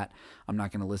limitations to that. I'm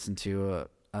not going to listen to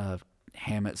a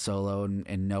Hammett solo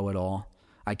and know it all.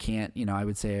 I can't, I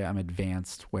would say I'm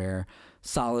advanced where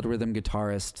solid rhythm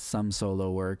guitarist, some solo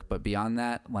work, but beyond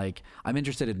that, like I'm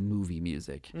interested in movie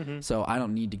music. Mm-hmm. So I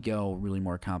don't need to go really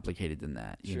more complicated than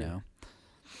that, you know?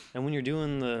 And when you're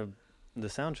doing the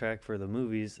soundtrack for the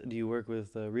movies, do you work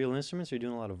with real instruments or are you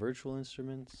doing a lot of virtual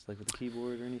instruments, like with the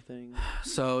keyboard or anything?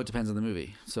 So it depends on the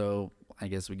movie. So I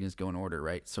guess we can just go in order,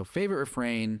 right? So favorite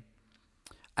refrain,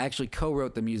 I actually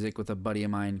co-wrote the music with a buddy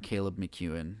of mine, Caleb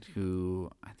McEwen, who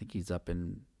I think he's up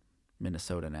in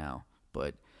Minnesota now,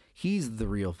 but he's the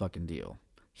real fucking deal.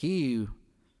 He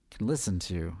can listen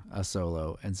to a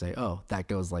solo and say, oh, that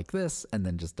goes like this, and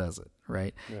then just does it,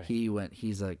 right? He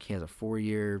has a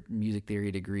 4-year music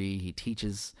theory degree. He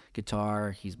teaches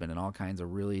guitar. He's been in all kinds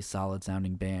of really solid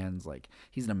sounding bands. Like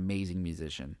he's an amazing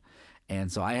musician.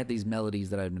 And so I had these melodies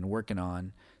that I'd been working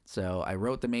on. So I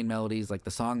wrote the main melodies, like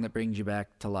the song that brings you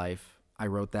back to life. I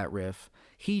wrote that riff.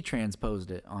 He transposed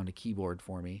it onto keyboard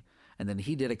for me. And then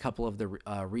he did a couple of the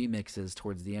remixes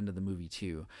towards the end of the movie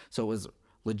too. So it was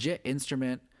legit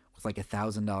instrument with like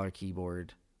 $1,000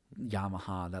 keyboard,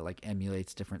 Yamaha, that like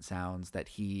emulates different sounds that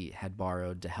he had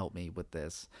borrowed to help me with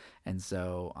this. And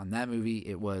so on that movie,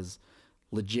 it was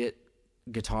legit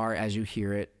guitar as you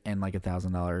hear it and like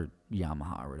 $1,000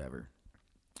 Yamaha or whatever.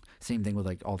 Same thing with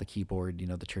like all the keyboard,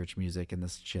 the church music and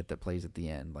this shit that plays at the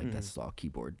end. Like that's all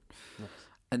keyboard. Nice.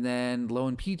 And then Low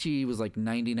and Peachy was like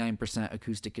 99%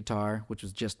 acoustic guitar, which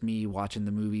was just me watching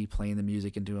the movie, playing the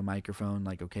music into a microphone.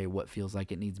 Like, okay, what feels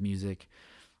like it needs music?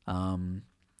 And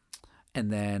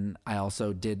then I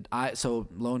also so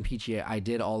Low and Peachy, I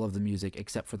did all of the music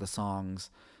except for the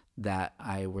songs that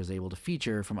I was able to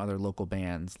feature from other local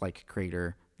bands like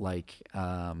Crater, like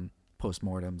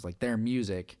Postmortems, like their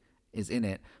music is in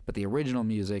it, but the original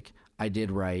music I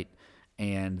did write,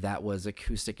 and that was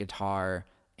acoustic guitar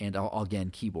and again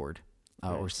keyboard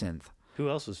or synth. Who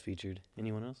else was featured?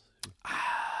 Anyone else?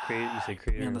 You said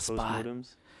Crater and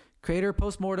Postmortems? Crater,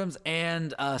 Postmortems,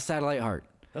 and Satellite Heart.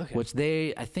 Okay. Which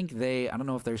I don't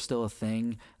know if they're still a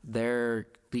thing. Their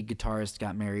lead guitarist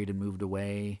got married and moved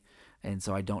away, and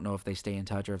so I don't know if they stay in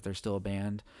touch or if they're still a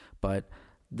band. But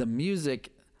the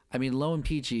music, Low and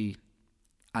Peachy,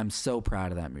 I'm so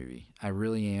proud of that movie. I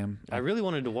really am. I really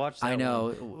wanted to watch that. I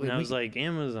know. And I was like,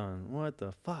 Amazon, what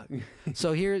the fuck?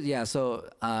 So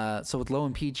so with Low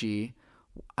and Peachy,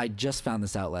 I just found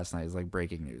this out last night. It's like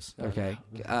breaking news. Okay.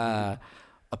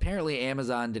 Apparently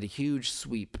Amazon did a huge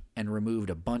sweep and removed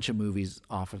a bunch of movies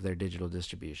off of their digital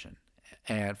distribution.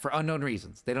 And for unknown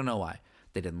reasons. They don't know why.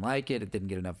 They didn't like it. It didn't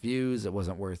get enough views. It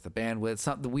wasn't worth the bandwidth.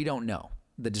 Something we don't know.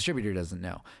 The distributor doesn't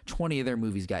know. 20 of their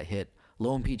movies got hit.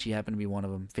 Low and Peachy happened to be one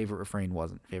of them. Favorite Refrain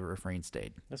wasn't. Favorite Refrain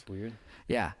stayed. That's weird.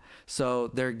 Yeah. So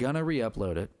they're going to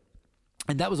re-upload it.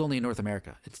 And that was only in North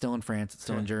America. It's still in France. It's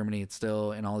still in Germany. It's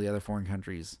still in all the other foreign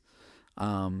countries.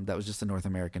 That was just a North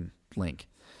American link.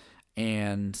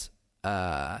 And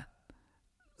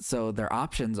so their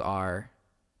options are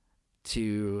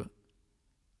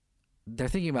they're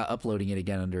thinking about uploading it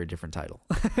again under a different title.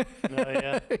 Oh,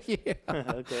 yeah? Yeah.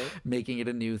 Okay. Making it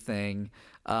a new thing.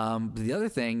 The other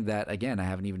thing that, again, I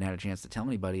haven't even had a chance to tell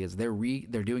anybody is they're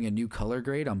doing a new color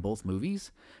grade on both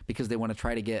movies because they want to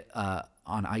try to get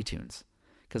on iTunes.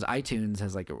 Because iTunes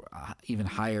has like even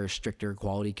higher, stricter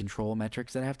quality control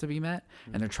metrics that have to be met.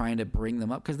 Mm-hmm. And they're trying to bring them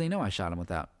up because they know I shot them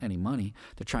without any money.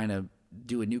 They're trying to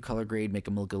do a new color grade, make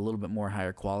them look a little bit more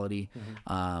higher quality,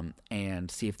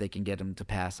 and see if they can get them to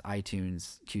pass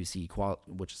iTunes QC,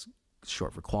 which is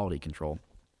short for quality control.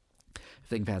 If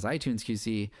they can pass iTunes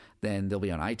QC, then they'll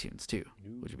be on iTunes too,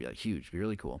 which would be like huge, be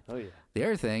really cool. Oh yeah. The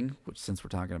other thing, which since we're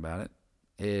talking about it,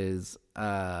 is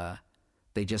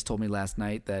they just told me last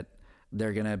night that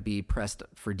they're gonna be pressed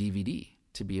for DVD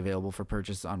to be available for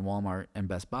purchase on Walmart and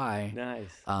Best Buy.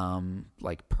 Nice.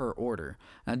 Like per order.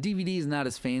 Now DVD is not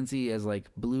as fancy as like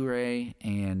Blu-ray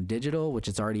and digital, which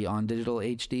it's already on digital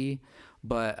HD,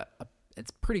 but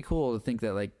it's pretty cool to think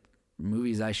that like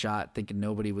movies I shot thinking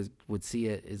nobody would see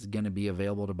it is going to be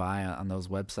available to buy on those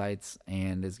websites,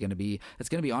 and it's going to be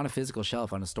on a physical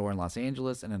shelf on a store in Los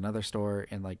Angeles and another store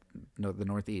in like the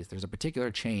Northeast. There's a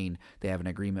particular chain they have an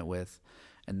agreement with.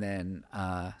 And then,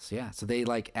 so they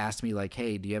like asked me like,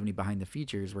 hey, do you have any behind the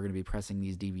features? We're going to be pressing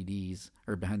these DVDs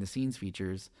or behind the scenes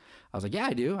features. I was like, yeah,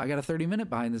 I do. I got a 30-minute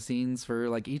behind the scenes for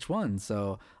like each one.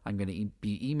 So I'm going to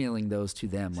be emailing those to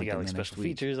them. So like you got like special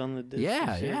features on the disc?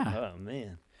 Yeah. Oh,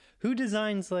 man. Who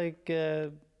designs like,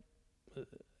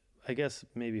 I guess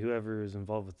maybe whoever is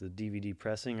involved with the DVD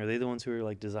pressing, are they the ones who are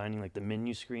like designing like the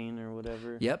menu screen or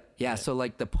whatever? Yep. Yeah. So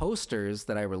like the posters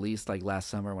that I released like last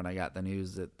summer when I got the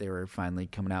news that they were finally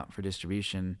coming out for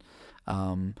distribution,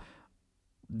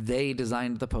 they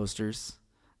designed the posters.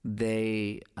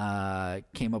 They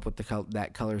came up with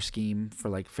that color scheme for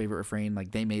like Favorite Refrain. Like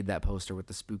they made that poster with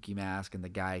the spooky mask and the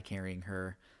guy carrying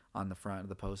her on the front of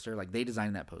the poster. Like they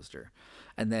designed that poster,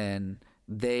 and then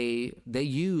they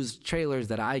used trailers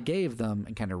that I gave them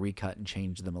and kind of recut and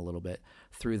changed them a little bit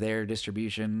through their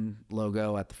distribution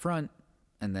logo at the front,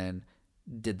 and then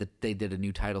they did a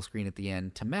new title screen at the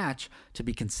end to match, to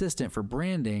be consistent for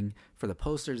branding for the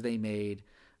posters they made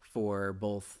for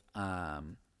both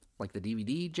like the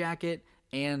DVD jacket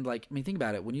and like, I mean, think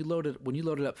about it, when you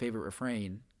loaded up Favorite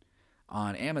Refrain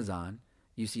on Amazon,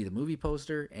 you see the movie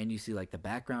poster and you see like the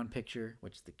background picture,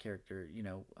 which the character,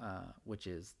 which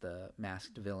is the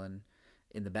masked villain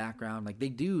in the background. Like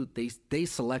they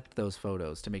select those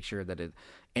photos to make sure that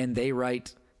and they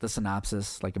write the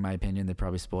synopsis. Like in my opinion, they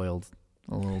probably spoiled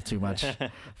a little too much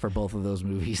for both of those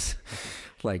movies.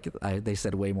 Like they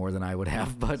said way more than I would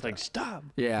have, but it's like, stop.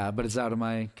 Yeah, but it's out of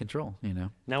my control,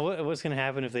 Now, what's going to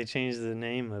happen if they change the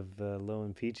name of Low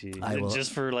and Peachy? Is it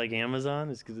just for like Amazon?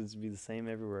 Is because it's be the same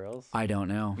everywhere else? I don't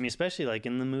know. I mean, especially like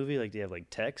in the movie, like do you have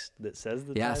like text that says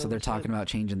the title? So they're talking about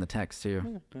changing the text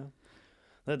too. Yeah.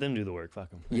 Let them do the work. Fuck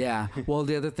them. Yeah. Well,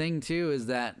 the other thing too is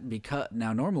that because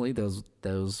now normally those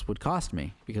would cost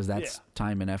me because that's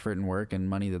time and effort and work and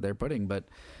money that they're putting, but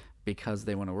because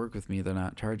they want to work with me, they're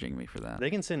not charging me for that. They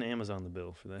can send Amazon the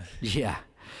bill for that. Yeah.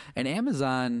 And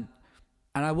Amazon,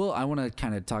 and I want to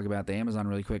kind of talk about the Amazon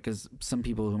really quick because some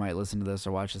people who might listen to this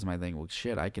or watch this might think, well,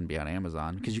 shit, I can be on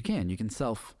Amazon, because you can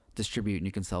self-distribute and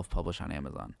you can self-publish on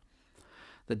Amazon.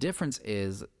 The difference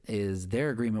is their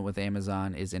agreement with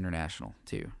Amazon is international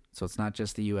too. So it's not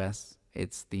just the US,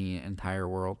 it's the entire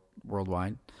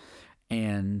worldwide.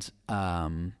 And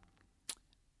the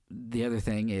other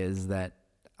thing is that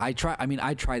I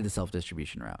tried the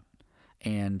self-distribution route.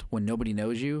 And when nobody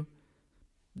knows you,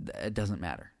 it doesn't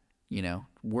matter.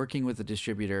 Working with a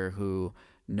distributor who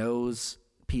knows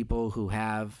people who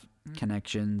have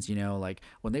connections, like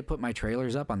when they put my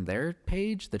trailers up on their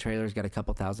page, the trailers got a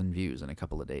couple thousand views in a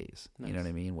couple of days. Nice. You know what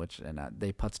I mean?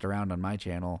 They putzed around on my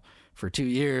channel for 2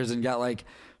 years and got like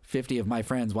 50 of my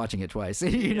friends watching it twice.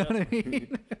 You know what I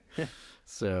mean?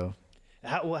 So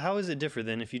how is it different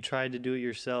than if you tried to do it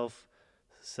yourself,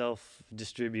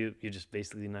 self-distribute? You're just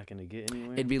basically not going to get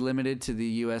anywhere? It'd be limited to the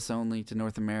US only, to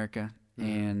North America.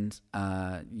 And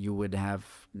you would have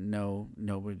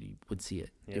nobody would see it.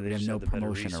 Yeah, they would have no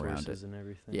promotion around it. And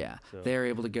everything, yeah, so. They're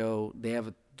able to go. They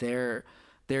have their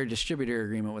distributor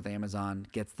agreement with Amazon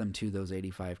gets them to those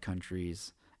 85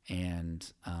 countries, and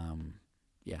so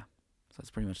that's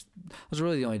pretty much. Those are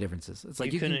really the only differences. It's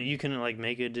like you couldn't like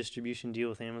make a distribution deal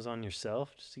with Amazon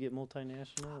yourself just to get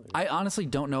multinational. Or? I honestly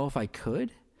don't know if I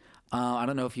could. I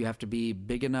don't know if you have to be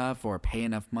big enough or pay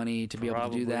enough money to be able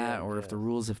to do that, or if the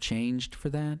rules have changed for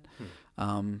that.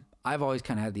 I've always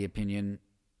kind of had the opinion,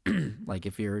 like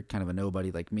if you're kind of a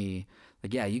nobody like me,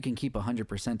 like, yeah, you can keep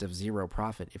 100% of zero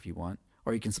profit if you want,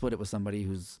 or you can split it with somebody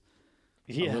who's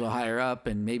a little higher up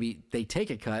and maybe they take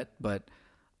a cut, but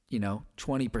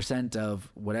 20% of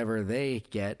whatever they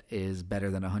get is better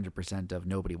than 100% of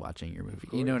nobody watching your movie.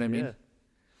 You know what I mean? Yeah,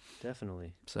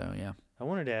 definitely. So, yeah. I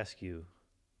wanted to ask you,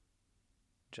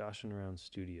 Joshing Around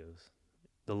Studios,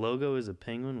 the logo is a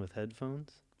penguin with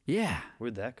headphones? Yeah.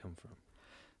 Where'd that come from?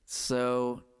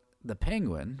 So the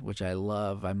penguin, which I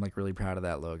love, I'm like really proud of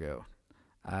that logo.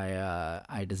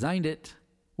 I designed it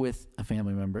with a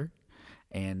family member,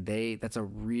 and that's a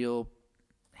real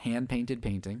hand-painted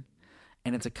painting,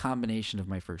 and it's a combination of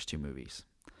my first two movies.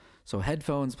 So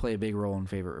headphones play a big role in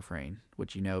Favorite Refrain,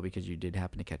 which because you did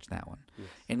happen to catch that one. Yes.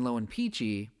 In Low and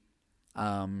Peachy,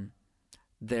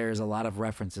 there's a lot of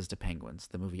references to penguins.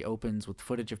 The movie opens with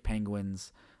footage of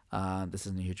penguins. This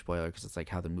isn't a huge spoiler because it's like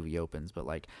how the movie opens, but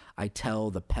like I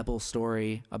tell the Pebble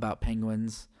story about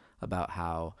penguins, about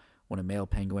how when a male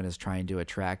penguin is trying to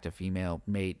attract a female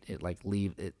mate, it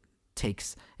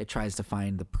tries to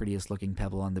find the prettiest looking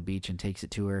pebble on the beach and takes it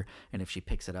to her, and if she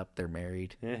picks it up, they're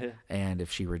married. And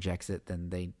if she rejects it, then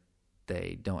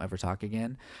they don't ever talk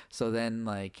again. So then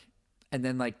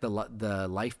the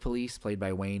Life Police, played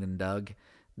by Wayne and Doug,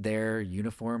 their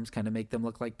uniforms kind of make them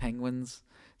look like penguins.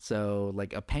 So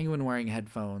like a penguin wearing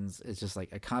headphones is just like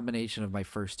a combination of my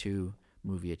first two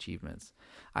movie achievements.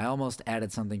 I almost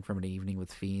added something from An Evening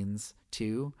with Fiends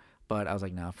too, but I was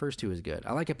like, no, first two is good.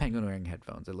 I like a penguin wearing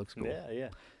headphones. It looks cool. Yeah.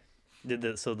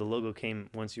 So the logo came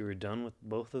once you were done with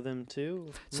both of them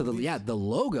too? So the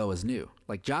logo is new.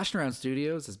 Like Josh and Around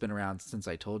Studios has been around since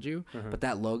I told you, but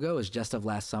that logo is just of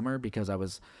last summer because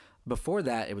before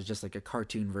that it was just like a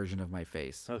cartoon version of my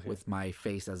face with my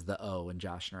face as the O in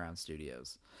Josh and Around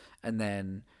Studios. And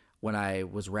then when I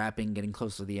was wrapping, getting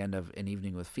close to the end of An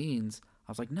Evening with Fiends,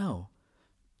 I was like, no,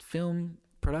 film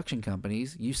production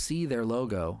companies, you see their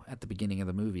logo at the beginning of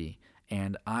the movie,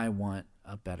 and I want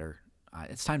a better.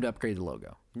 It's time to upgrade the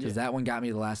logo because that one got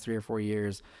me the last 3 or 4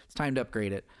 years. It's time to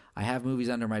upgrade it. I have movies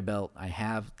under my belt. I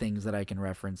have things that I can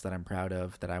reference that I'm proud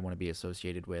of that I want to be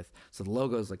associated with. So the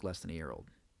logo is like less than a year old.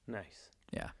 Nice.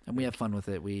 Yeah, and we have fun with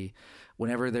it.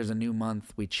 Whenever there's a new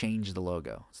month, we change the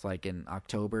logo. It's like in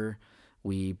October,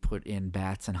 we put in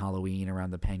bats and Halloween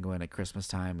around the penguin. At Christmas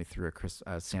time, we threw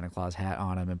a Santa Claus hat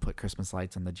on him and put Christmas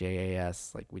lights on the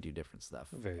JAS. Like we do different stuff.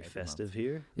 Very festive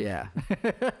here. Yeah.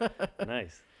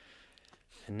 Nice.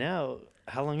 And now,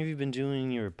 how long have you been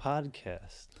doing your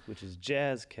podcast, which is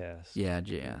Jazzcast? Yeah.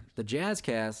 The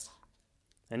Jazzcast.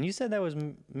 And you said that was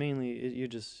mainly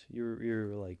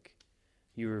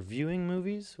you're reviewing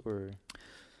movies, or?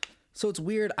 So it's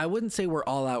weird. I wouldn't say we're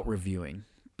all out reviewing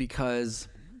because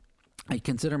I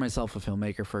consider myself a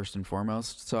filmmaker first and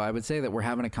foremost. So I would say that we're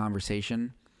having a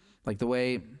conversation. Like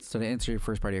so to answer your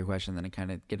first part of your question, then to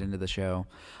kind of get into the show,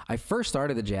 I first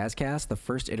started the Jazzcast, the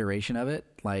first iteration of it,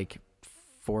 like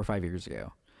 4 or 5 years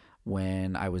ago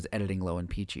when I was editing Low and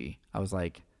Peachy. I was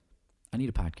like, I need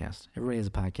a podcast. Everybody has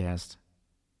a podcast.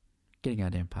 Get a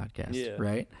goddamn podcast,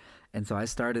 right? And so I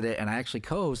started it, and I actually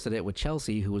co-hosted it with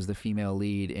Chelsea, who was the female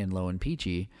lead in Low and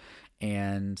Peachy.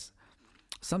 And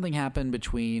something happened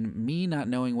between me not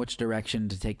knowing which direction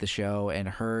to take the show and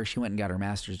her. She went and got her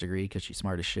master's degree because she's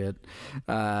smart as shit.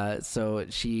 So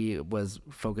she was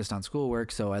focused on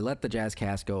schoolwork. So I let the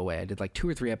Jazzcast go away. I did like 2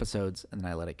 or 3 episodes, and then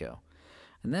I let it go.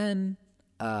 And then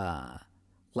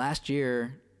last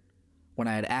year, when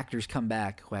I had actors come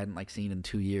back who I hadn't like seen in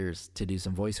 2 years to do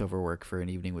some voiceover work for An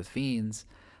Evening with Fiends,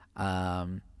 I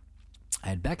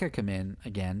had Becca come in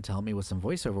again to help me with some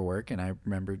voiceover work. And I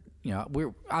remembered,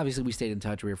 we stayed in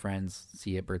touch. We were friends,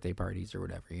 see at birthday parties or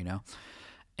whatever,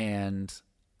 And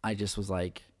I just was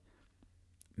like,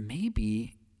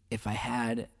 maybe if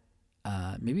I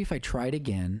tried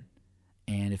again,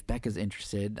 and if Becca's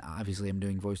interested, obviously I'm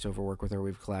doing voiceover work with her.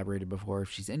 We've collaborated before.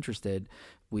 If she's interested,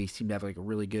 we seem to have like a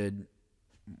really good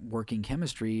working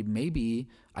chemistry. Maybe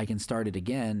I can start it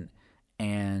again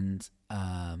and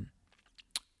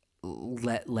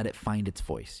let it find its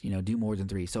voice. Do more than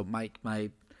 3. So my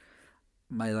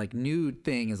like new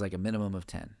thing is like a minimum of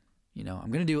 10.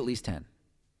 I'm gonna do at least 10.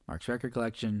 Mark's Record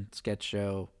Collection, sketch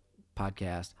show,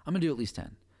 podcast. I'm gonna do at least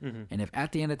 10. Mm-hmm. And if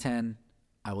at the end of 10,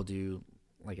 I will do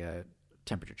like a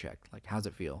temperature check. Like, how's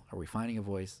it feel? Are we finding a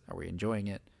voice? Are we enjoying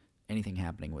it? Anything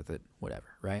happening with it? Whatever,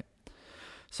 right?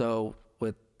 So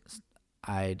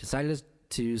I decided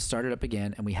to start it up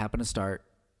again, and we happened to start,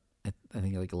 I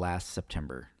think, like last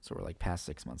September. So we're like past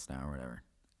 6 months now or whatever.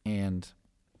 And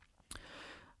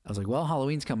I was like, well,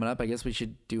 Halloween's coming up. I guess we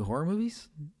should do horror movies.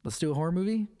 Let's do a horror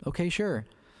movie. Okay, sure.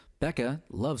 Becca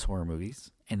loves horror movies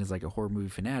and is like a horror movie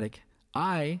fanatic.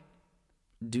 I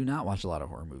do not watch a lot of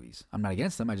horror movies. I'm not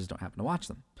against them. I just don't happen to watch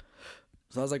them.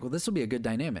 So I was like, well, this will be a good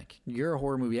dynamic. You're a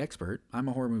horror movie expert. I'm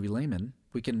a horror movie layman.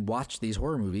 We can watch these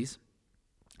horror movies.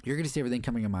 You're going to see everything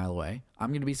coming a mile away. I'm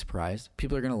going to be surprised.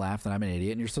 People are going to laugh that I'm an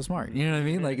idiot and you're so smart. You know what I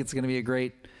mean? Like, it's going to be a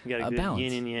great you got a good balance.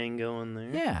 Yin and yang going there.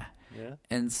 Yeah.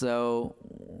 And so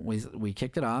we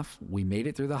kicked it off. We made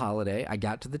it through the holiday. I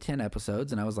got to the 10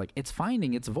 episodes and I was like, it's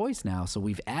finding its voice now. So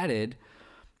we've added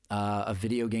a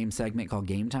video game segment called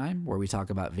Game Time, where we talk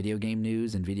about video game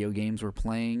news and video games we're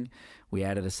playing. We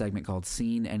added a segment called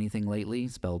Seen Anything Lately,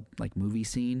 spelled like movie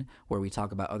scene, where we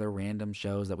talk about other random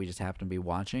shows that we just happen to be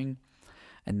watching.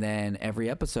 And then every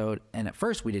episode, and at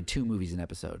first we did 2 movies an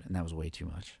episode, and that was way too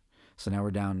much. So now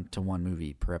we're down to 1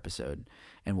 movie per episode.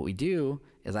 And what we do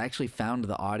is I actually found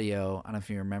the audio. I don't know if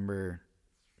you remember,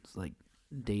 it's like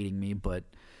dating me, but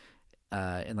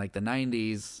in like the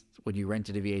 90s, when you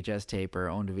rented a VHS tape or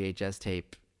owned a VHS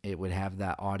tape, it would have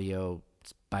that audio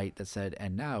bite that said,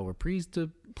 and now we're pleased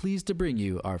to bring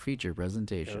you our feature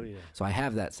presentation. Oh, yeah. So I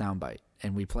have that sound bite,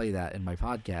 and we play that in my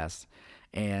podcast.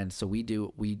 And so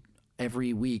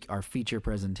every week our feature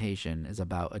presentation is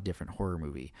about a different horror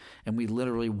movie, and we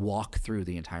literally walk through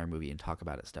the entire movie and talk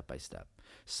about it step by step.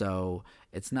 So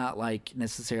it's not like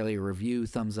necessarily a review,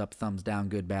 thumbs up, thumbs down,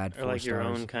 good, bad, 4 or like stars. your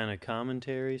own kind of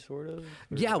commentary, sort of.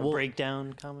 Yeah, well,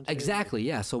 breakdown commentary. Exactly.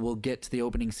 Yeah. So we'll get to the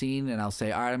opening scene, and I'll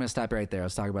say, all right, I'm gonna stop right there.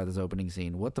 Let's talk about this opening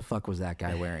scene. What the fuck was that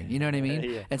guy wearing? You know what I mean?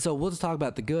 Yeah. And so we'll just talk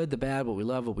about the good, the bad, what we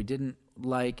love, what we didn't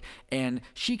like, and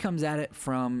she comes at it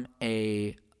from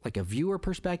a viewer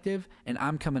perspective, and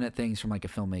I'm coming at things from like a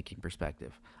filmmaking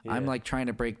perspective. Yeah. I'm like trying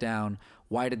to break down,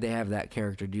 why did they have that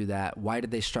character do that? Why did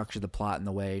they structure the plot in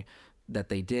the way that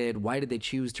they did? Why did they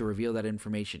choose to reveal that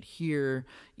information here?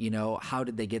 You know, how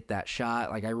did they get that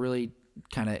shot? Like, I really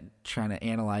kind of trying to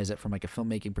analyze it from like a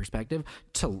filmmaking perspective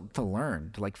to learn,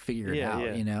 to like figure it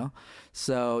out, you know?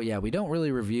 So yeah, we don't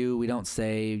really review. We don't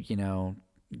say, you know,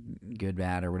 good,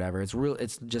 bad, or whatever.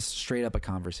 It's just straight up a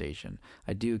conversation.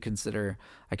 I consider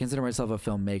myself a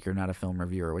filmmaker, not a film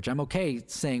reviewer, which I'm okay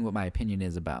saying what my opinion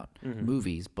is about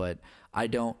movies, but I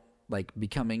don't like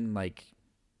becoming like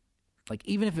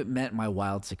even if it meant my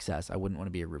wild success, I wouldn't want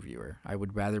to be a reviewer. I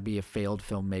would rather be a failed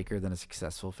filmmaker than a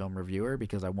successful film reviewer,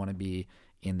 because I want to be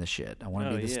in the shit. I want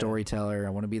to be the storyteller. I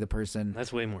want to be the person.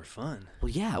 That's way more fun. Well,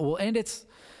 yeah. Well, and it's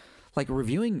like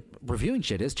reviewing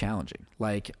shit is challenging.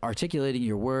 Like articulating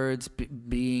your words,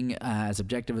 being as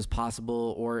objective as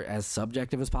possible or as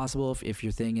subjective as possible. If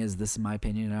your thing is, this is my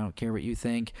opinion, I don't care what you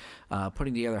think.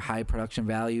 Putting together high production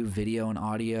value video and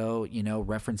audio, you know,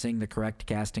 referencing the correct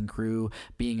cast and crew,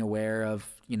 being aware of,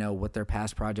 you know, what their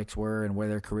past projects were and where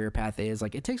their career path is.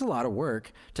 Like, it takes a lot of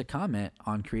work to comment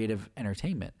on creative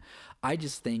entertainment. I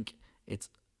just think it's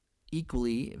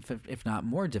equally, if not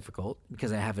more difficult,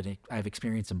 because I have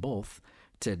experience in both,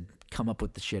 to come up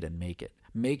with the shit and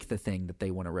make the thing that they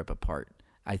want to rip apart.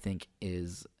 I think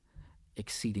is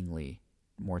exceedingly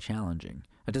more challenging.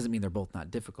 That doesn't mean they're both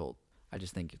not difficult. I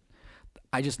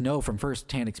just know from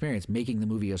first-hand experience, making the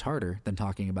movie is harder than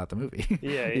talking about the movie.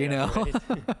 Yeah, you know. Right.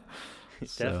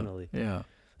 Definitely. So, yeah.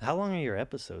 How long are your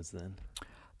episodes then?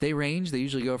 They range. They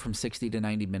usually go from 60 to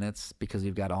 90 minutes because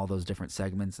we've got all those different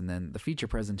segments. And then the feature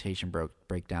presentation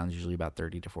breakdown is usually about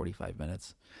 30 to 45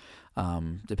 minutes,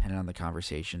 depending on the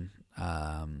conversation.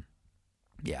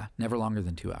 Yeah, never longer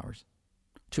than 2 hours.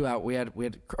 2 hours. We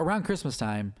had around Christmas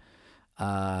time,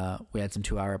 we had some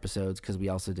 2-hour episodes because we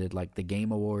also did like the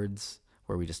Game Awards,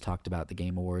 where we just talked about the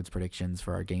Game Awards predictions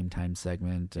for our Game Time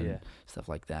segment and stuff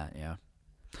like that. Yeah.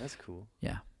 That's cool.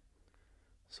 Yeah.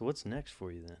 So what's next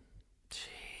for you then?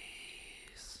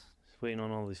 Just waiting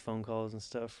on all these phone calls and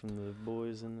stuff from the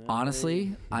boys and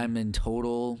honestly, I'm in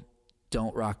total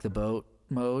don't rock the boat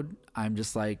mode. I'm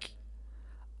just like,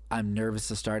 I'm nervous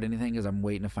to start anything because I'm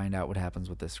waiting to find out what happens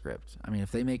with this script. I mean,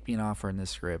 if they make me an offer in this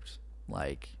script,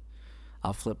 like,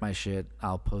 I'll flip my shit,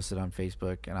 I'll post it on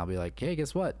Facebook, and I'll be like, hey,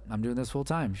 guess what? I'm doing this full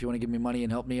time. If you want to give me money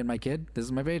and help me and my kid, this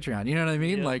is my Patreon. You know what I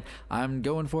mean? Yeah. Like, I'm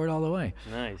going for it all the way.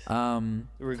 Nice.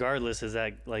 Regardless, is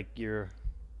that like your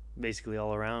basically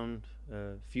all around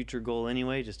future goal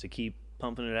anyway, just to keep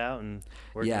pumping it out and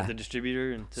working with the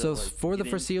distributor until, so like, for the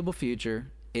foreseeable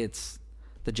future, it's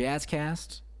the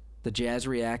Jazzcast, the Jazz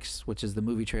Reacts, which is the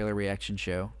movie trailer reaction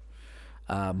show,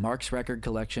 Mark's Record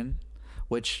Collection,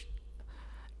 which,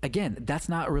 again, that's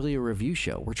not really a review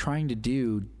show. We're trying to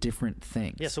do different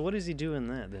things. Yeah, so what does he do in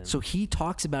that then? So he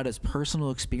talks about his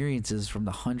personal experiences from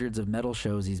the hundreds of metal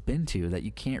shows he's been to that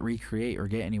you can't recreate or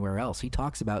get anywhere else. He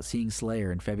talks about seeing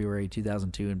Slayer in February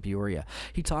 2002 in Peoria.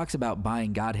 He talks about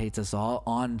buying God Hates Us All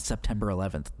on September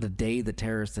 11th, the day the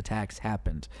terrorist attacks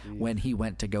happened, when he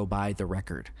went to go buy the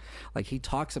record. Like, he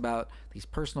talks about these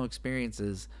personal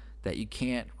experiences that you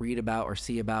can't read about or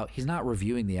see about. He's not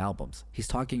reviewing the albums. He's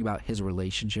talking about his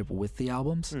relationship with the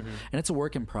albums. And it's a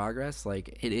work in progress.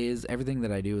 Like, it is, everything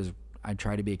that I do is I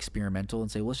try to be experimental and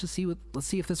say, well, let's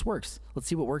see if this works. Let's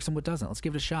see what works and what doesn't. Let's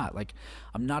give it a shot. Like,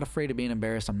 I'm not afraid of being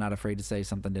embarrassed. I'm not afraid to say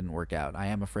something didn't work out. I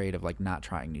am afraid of like not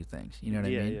trying new things. You know what I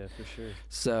mean? Yeah, for sure.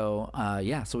 So,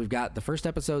 so we've got the first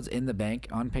episodes in the bank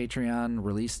on Patreon,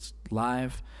 released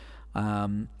live.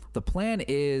 The plan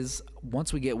is,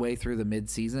 once we get way through the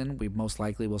mid-season, we most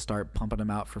likely will start pumping them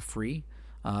out for free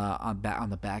on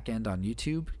the back end on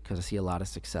YouTube, because I see a lot of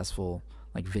successful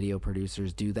like video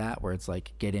producers do that, where it's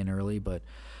like get in early. But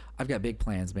I've got big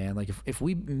plans, man. Like, if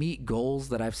we meet goals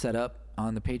that I've set up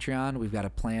on the Patreon, we've got a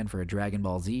plan for a Dragon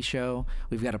Ball Z show.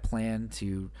 We've got a plan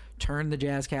to turn the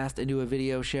Jazzcast into a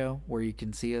video show where you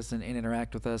can see us and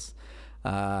interact with us.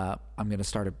 I'm going to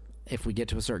start if we get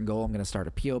to a certain goal, I'm going to start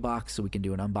a P.O. box so we can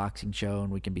do an unboxing show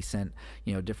and we can be sent,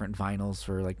 different vinyls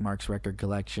for like Mark's Record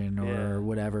Collection or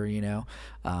whatever,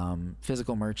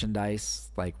 physical merchandise.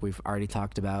 Like, we've already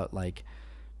talked about like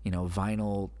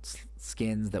vinyl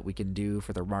skins that we can do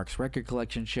for the Mark's Record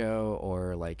Collection show,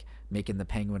 or like making the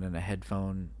penguin in a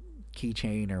headphone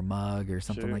keychain or mug or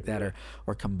something like that,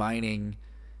 or combining,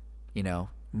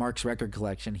 Mark's Record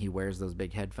Collection, he wears those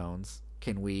big headphones.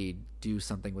 Can we do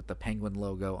something with the penguin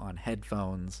logo on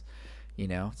headphones?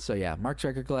 So yeah, Mark's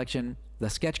Record Collection, the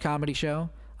sketch comedy show,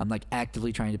 I'm like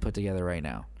actively trying to put together right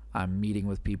now. I'm meeting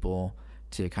with people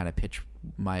to kind of pitch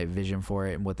my vision for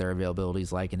it and what their availability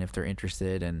is like, and if they're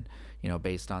interested, and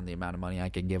based on the amount of money I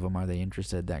can give them, are they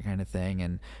interested, that kind of thing.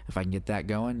 And if I can get that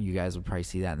going, you guys will probably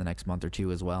see that in the next month or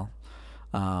two as well.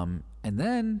 And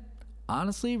then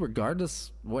honestly,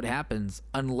 regardless what happens,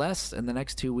 unless in the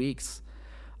next 2 weeks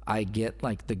I get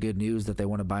like the good news that they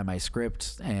want to buy my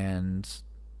script, and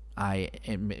I,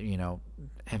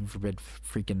 heaven forbid,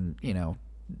 freaking,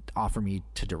 offer me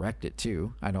to direct it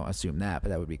too. I don't assume that, but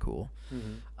that would be cool.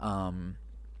 Mm-hmm.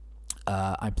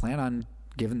 I plan on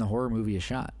giving the horror movie a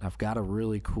shot. I've got a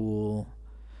really cool,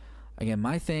 again,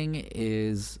 my thing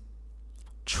is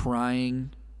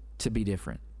trying to be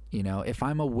different. If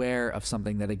I'm aware of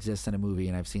something that exists in a movie,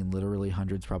 and I've seen literally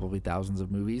hundreds, probably thousands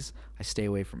of movies, I stay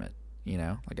away from it.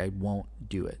 Like I won't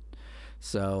do it.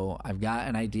 So I've got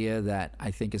an idea that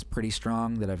I think is pretty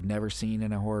strong that I've never seen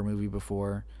in a horror movie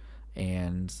before.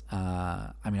 And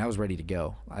I was ready to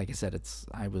go. Like I said,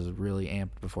 I was really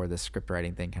amped before this script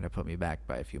writing thing kind of put me back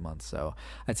by a few months. So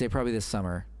I'd say probably this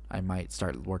summer I might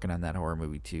start working on that horror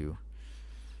movie too,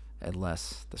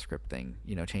 unless the script thing,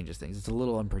 changes things. It's a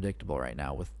little unpredictable right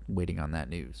now with waiting on that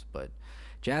news. But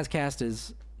Jazzcast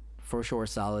is for sure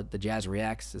solid. The Jazz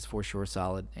Reacts is for sure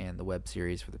solid, and the web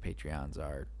series for the Patreons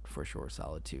are for sure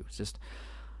solid too. It's just,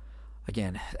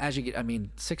 again, as you get,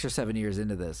 6 or 7 years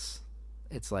into this,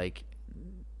 it's like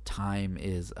time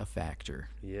is a factor.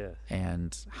 Yeah.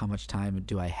 And how much time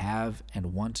do I have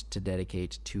and want to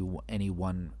dedicate to any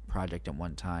one project at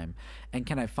one time? And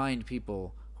can I find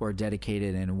people who are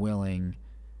dedicated and willing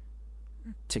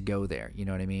to go there? You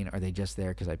know what I mean? Are they just there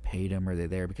because I paid them? Or are they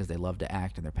there because they love to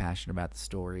act and they're passionate about the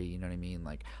story? You know what I mean?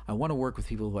 Like, I want to work with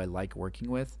people who I like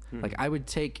working with. Mm-hmm. Like, I would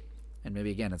take, and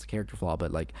maybe again it's a character flaw,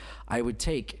 but like I would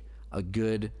take a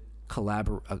good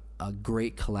a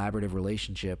great collaborative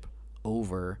relationship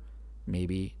over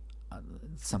maybe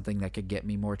something that could get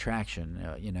me more traction,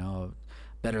 a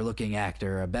better looking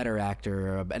actor, a better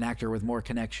actor, an actor with more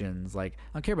connections. Like,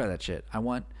 I don't care about that shit.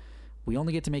 We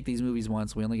only get to make these movies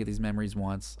once. We only get these memories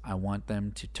once. I want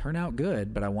them to turn out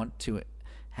good, but I want to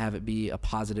have it be a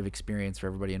positive experience for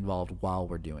everybody involved while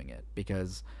we're doing it.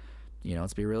 Because,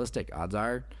 let's be realistic. Odds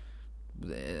are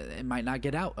it might not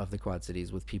get out of the Quad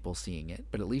Cities with people seeing it,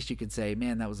 but at least you could say,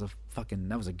 man, that was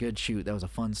a good shoot, that was a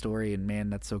fun story, and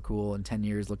man, that's so cool. In 10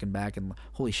 years looking back, and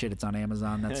holy shit, it's on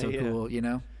Amazon, that's so yeah. cool.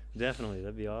 Definitely,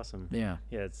 that'd be awesome. Yeah,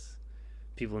 it's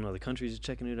people in other countries are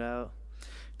checking it out.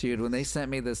 Dude, when they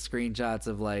sent me the screenshots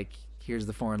of like, here's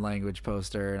the foreign language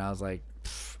poster, and I was like,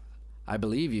 I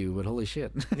believe you, but holy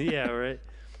shit. Yeah, right.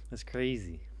 That's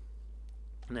crazy.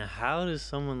 Now, how does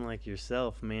someone like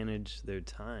yourself manage their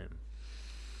time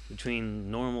between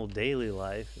normal daily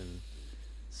life and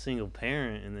single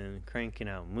parent, and then cranking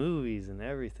out movies and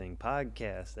everything,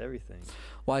 podcasts, everything?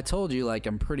 Well, I told you, like,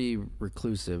 I'm pretty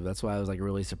reclusive. That's why I was like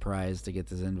really surprised to get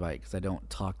this invite, because I don't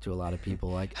talk to a lot of people.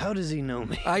 Like, how does he know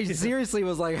me? I seriously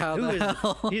was like, how the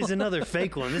hell? He's another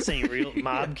fake one. This ain't real.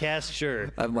 Mobcast,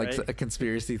 sure. I'm like a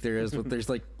conspiracy theorist, but there's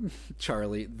like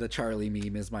the Charlie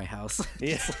meme is my house.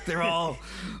 Yeah, they're all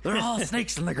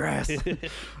snakes in the grass.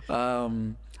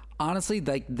 Honestly,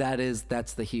 like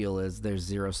that's the heel, is there's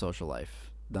zero social life.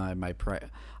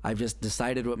 I've just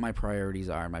decided what my priorities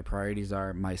are. My priorities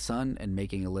are my son and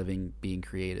making a living being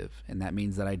creative. And that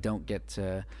means that I don't get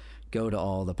to go to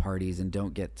all the parties and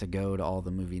don't get to go to all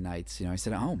the movie nights. I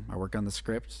sit at home. I work on the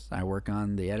script. I work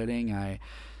on the editing.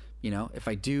 If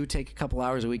I do take a couple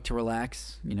hours a week to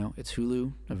relax, it's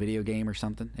Hulu, a video game or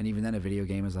something. And even then a video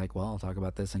game is like, well, I'll talk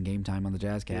about this in game time on the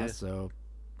Jazzcast. Yeah. So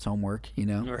it's homework,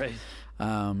 Right.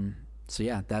 So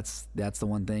yeah, that's the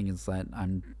one thing, is that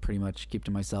I'm pretty much keep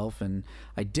to myself, and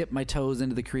I dip my toes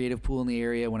into the creative pool in the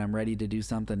area when I'm ready to do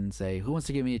something and say, who wants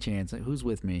to give me a chance? Who's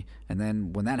with me? And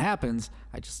then when that happens,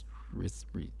 I just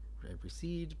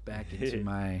recede back into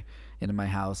my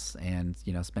house and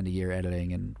spend a year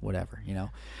editing and whatever.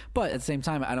 But at the same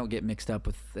time, I don't get mixed up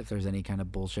with if there's any kind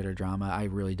of bullshit or drama. I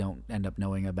really don't end up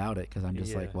knowing about it, because I'm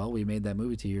just like, well, we made that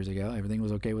movie 2 years ago, everything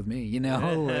was okay with me,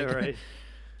 like, right.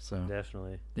 So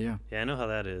definitely. Yeah, I know how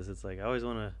that is. It's like I always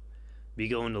want to be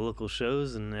going to local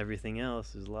shows and everything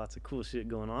else. There's lots of cool shit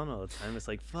going on all the time. It's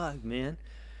like, fuck, man,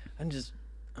 I'm just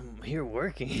I'm here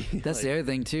working. That's like, the other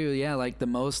thing too. Yeah, like the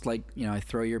most, like, you know, I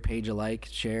throw your page a like,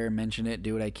 share, mention it,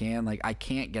 do what I can. Like, I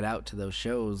can't get out to those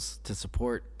shows to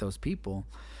support those people,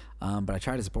 but I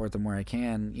try to support them where I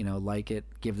can. You know, like it,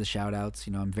 give the shout outs.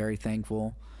 You know, I'm very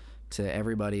thankful to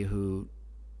everybody who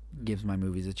gives my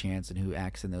movies a chance and who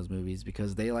acts in those movies,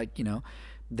 because they, like, you know,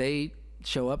 they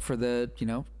show up for the, you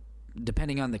know,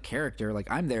 depending on the character. Like,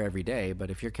 I'm there every day, but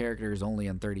if your character is only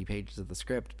on 30 pages of the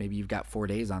script, maybe you've got 4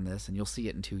 days on this and you'll see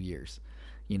it in 2 years,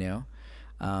 you know?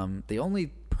 The only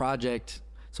project,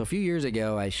 so a few years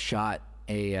ago, I shot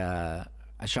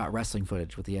wrestling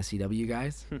footage with the SCW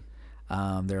guys.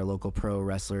 They're local pro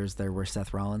wrestlers. They're where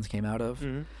Seth Rollins came out of.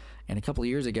 Mm-hmm. And a couple of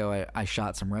years ago, I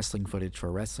shot some wrestling footage for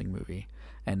a wrestling movie.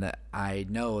 And I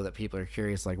know that people are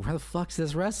curious, like, where the fuck's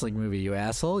this wrestling movie, you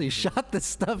asshole? You shot this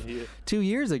stuff 2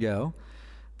 years ago.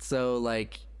 So,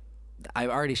 like, I've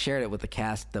already shared it with the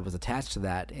cast that was attached to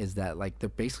that, is that, like,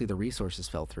 basically the resources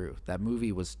fell through. That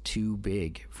movie was too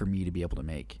big for me to be able to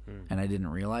make. And I didn't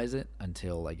realize it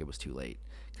until, like, it was too late.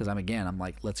 Because I'm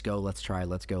like, let's go, let's try,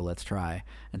 let's go, let's try.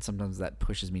 And sometimes that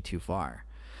pushes me too far.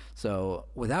 So,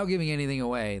 without giving anything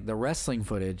away, the wrestling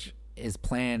footage is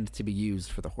planned to be used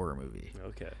for the horror movie.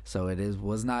 Okay. So it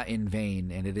was not in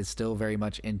vain, and it is still very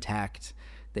much intact.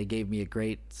 They gave me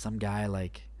some guy,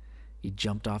 like, he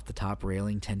jumped off the top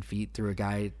railing 10 feet through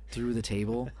the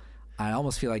table. I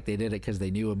almost feel like they did it because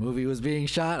they knew a movie was being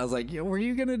shot. I was like, were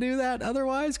you going to do that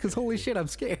otherwise? Because holy shit, I'm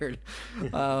scared.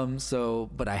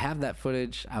 But I have that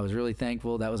footage. I was really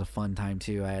thankful. That was a fun time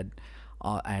too. I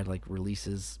had like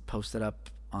releases posted up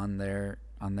on their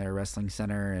wrestling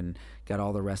center, and got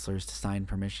all the wrestlers to sign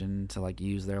permission to, like,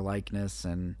 use their likeness,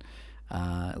 and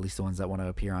at least the ones that want to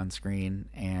appear on screen.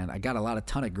 And I got a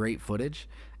ton of great footage,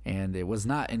 and it was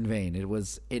not in vain.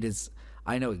 It is.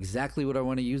 I know exactly what I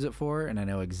want to use it for, and I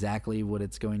know exactly what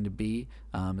it's going to be.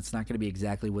 It's not going to be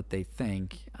exactly what they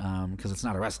think, because it's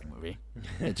not a wrestling movie.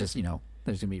 It just, you know,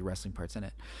 there's going to be wrestling parts in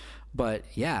it. But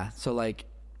yeah, so, like,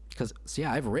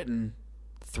 I've written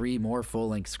 3 more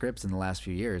full-length scripts in the last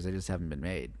few years. They just haven't been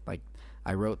made. Like,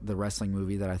 I wrote the wrestling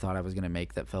movie that I thought I was going to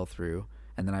make that fell through,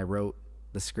 and then I wrote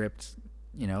the script,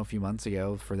 you know, a few months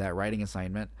ago for that writing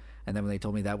assignment, and then when they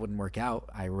told me that wouldn't work out,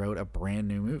 I wrote a brand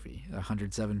new movie, a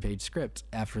 107-page script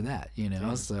after that, you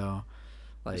know. So,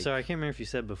 like, so I can't remember if you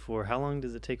said before, how long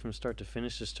does it take from start to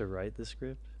finish just to write the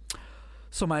script?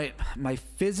 So my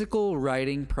physical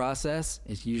writing process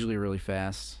is usually really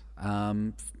fast.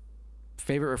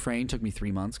 Favorite Refrain took me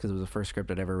 3 months because it was the first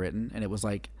script I'd ever written, and it was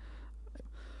like,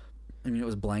 it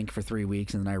was blank for 3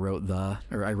 weeks, and then I wrote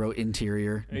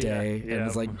Interior Day, and it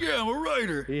was like, yeah, I'm a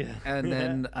writer. Yeah. And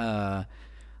then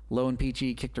Low and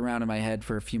Peachy kicked around in my head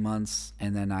for a few months,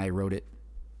 and then I wrote it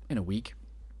in a week.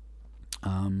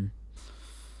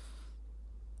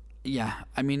 Yeah,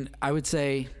 I mean, I would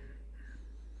say,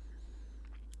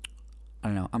 I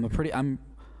don't know,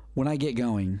 when I get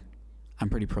going, I'm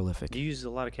pretty prolific. Do you use a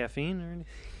lot of caffeine or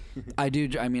anything? I do.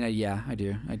 I mean, I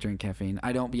do. I drink caffeine.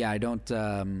 I don't,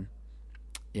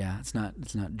 it's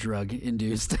not drug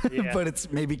induced, but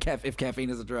it's maybe if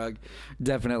caffeine is a drug,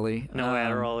 definitely. No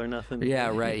Adderall or nothing. Yeah,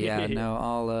 right. Yeah, no,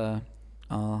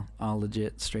 all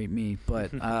legit, straight me.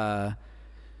 But,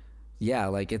 yeah,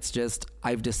 like, it's just,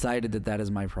 I've decided that is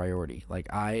my priority. Like,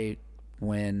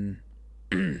 when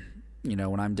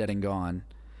I'm dead and gone,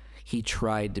 he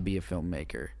tried to be a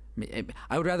filmmaker.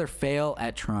 I would rather fail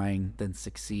at trying than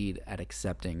succeed at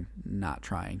accepting not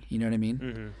trying. You know what I mean?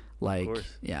 Mm-hmm. Like,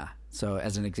 yeah. So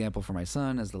as an example for my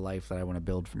son, as the life that I want to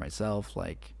build for myself,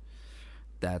 like,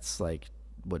 that's, like,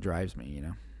 what drives me, you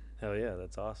know? Hell yeah,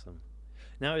 that's awesome.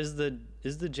 Now, is the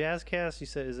Jazzcast, you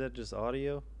said, is that just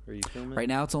audio? Or are you filming? Right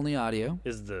now it's only audio.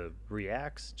 Is the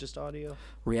Reacts just audio?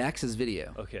 Reacts is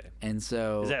video. Okay. And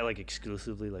so... Is that, like,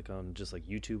 exclusively, like, on just, like,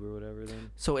 YouTube or whatever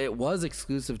then? So it was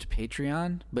exclusive to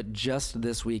Patreon, but just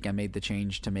this week I made the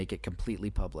change to make it completely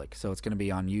public. So it's going to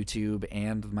be on YouTube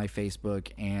and my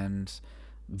Facebook, and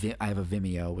I have a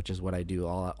Vimeo, which is what I do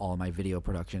all my video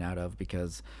production out of,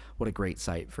 because what a great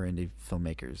site for indie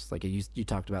filmmakers. Like, you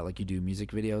talked about, like, you do music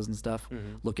videos and stuff.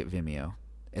 Mm-hmm. Look at Vimeo.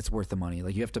 It's worth the money.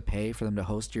 Like, you have to pay for them to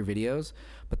host your videos,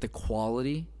 but the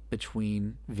quality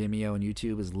between Vimeo and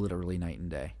YouTube is literally night and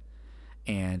day.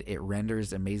 And it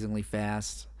renders amazingly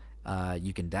fast.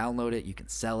 You can download it. You can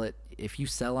sell it. If you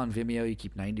sell on Vimeo, you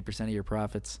keep 90% of your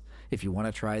profits. If you want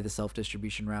to try the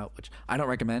self-distribution route, which I don't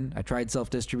recommend. I tried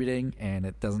self-distributing, and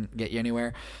it doesn't get you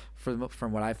anywhere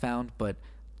from what I found. But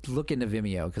look into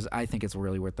Vimeo, because I think it's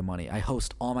really worth the money. I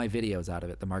host all my videos out of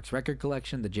it. The Mark's Record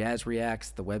Collection, the Jazz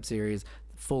Reacts, the web series,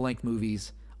 full-length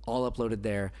movies, all uploaded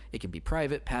there. It can be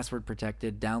private, password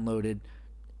protected, downloaded,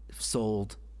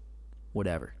 sold,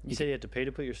 whatever. You said you had to pay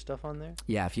to put your stuff on there?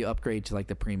 Yeah, if you upgrade to like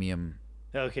the premium.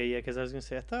 Okay, yeah, because I was gonna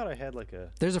say I thought I had like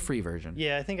a. There's a free version.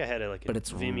 Yeah, I think I had but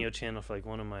it's Vimeo channel for like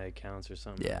one of my accounts or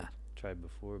something. Yeah. I tried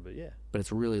before, but yeah. But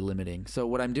it's really limiting. So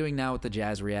what I'm doing now with the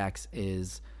Jazz Reacts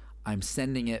is I'm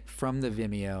sending it from the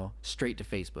Vimeo straight to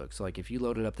Facebook. So like if you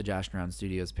loaded up the Josh and Around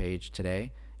Studios page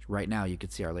today, right now you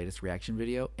could see our latest reaction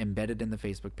video embedded in the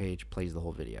Facebook page, plays the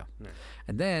whole video. Nice.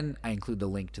 And then I include the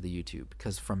link to the YouTube,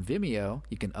 because from Vimeo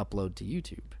you can upload to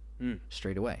YouTube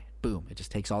straight away. Boom, it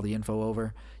just takes all the info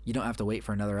over. You don't have to wait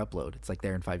for another upload. It's like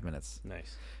there in 5 minutes.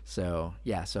 Nice. So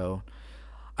yeah, so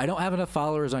I don't have enough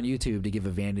followers on YouTube to give a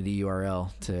vanity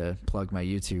URL to plug my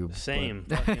YouTube. Same.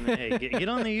 Fucking, hey, get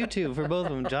on the YouTube for both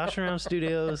of them. Josh Around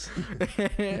Studios.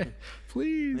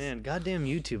 Please. Man, goddamn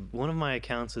YouTube. One of my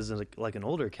accounts is like an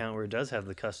older account where it does have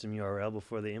the custom URL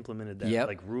before they implemented that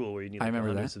like rule where you need like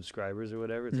 100 subscribers or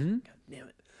whatever. It's like, God damn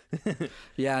it.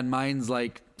 Yeah, and mine's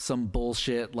like some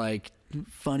bullshit like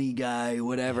funny guy,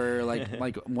 whatever,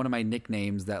 like one of my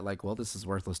nicknames that like, well, this is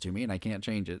worthless to me and I can't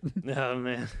change it. Oh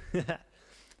man.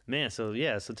 Man, so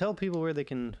yeah, so tell people where they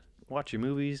can watch your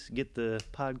movies, get the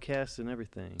podcast and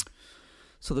everything.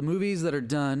 So the movies that are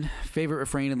done, Favorite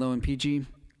Refrain and Low and Peachy.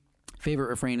 Favorite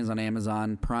Refrain is on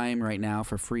Amazon Prime right now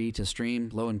for free to stream.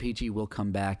 Low and Peachy will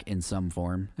come back in some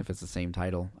form. If it's the same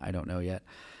title, I don't know yet.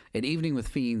 An Evening with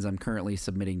Fiends, I'm currently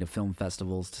submitting to film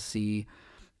festivals to see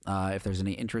if there's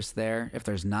any interest there. If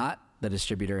there's not, the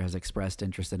distributor has expressed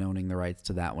interest in owning the rights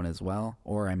to that one as well.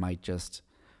 Or I might just,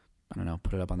 I don't know,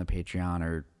 put it up on the Patreon,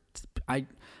 or I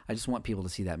just want people to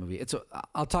see that movie.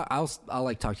 I'll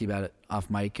like talk to you about it off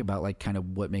mic about like kind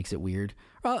of what makes it weird.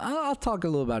 I'll talk a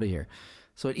little about it here.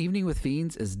 So An Evening with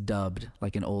Fiends is dubbed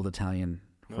like an old Italian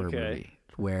horror movie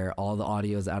where all the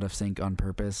audio is out of sync on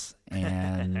purpose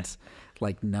and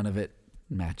like none of it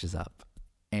matches up.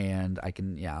 And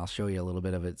I'll show you a little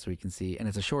bit of it so we can see. And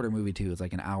it's a shorter movie too. It's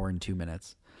like 1 hour and 2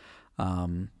 minutes.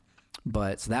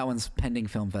 But so that one's pending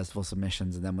film festival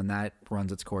submissions. And then when that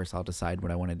runs its course, I'll decide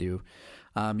what I want to do.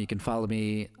 You can follow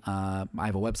me. I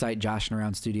have a website,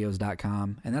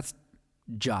 joshandaroundstudios.com. And that's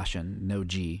Joshin, no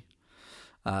G.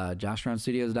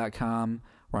 joshandaroundstudios.com.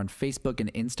 We're on Facebook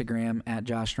and Instagram at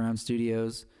Josh Around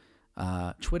Studios.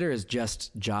 Twitter is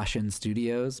just Joshin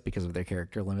Studios because of their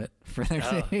character limit for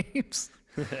their names.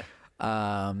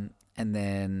 And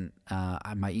then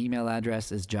my email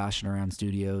address is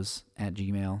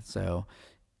joshandaroundstudios@gmail.com. So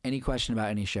any question about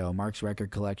any show, Mark's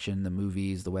Record Collection, the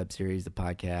movies, the web series, the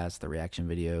podcast, the reaction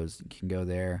videos, you can go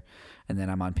there. And then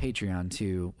I'm on Patreon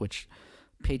too, which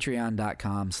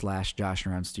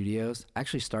patreon.com/joshandaroundstudios. I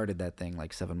actually started that thing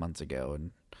like 7 months ago,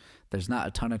 and there's not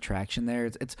a ton of traction there.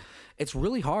 It's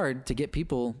really hard to get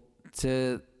people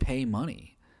to pay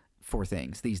money for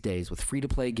things these days with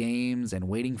free-to-play games and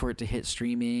waiting for it to hit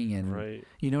streaming, and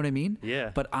you know what I mean?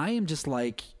 Yeah. But I am just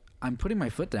like, I'm putting my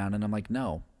foot down and I'm like,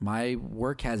 no, my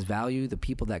work has value. The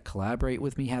people that collaborate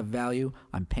with me have value.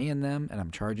 I'm paying them and I'm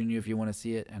charging you if you want to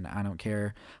see it, and I don't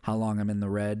care how long I'm in the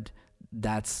red.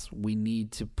 We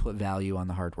need to put value on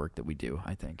the hard work that we do,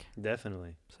 I think.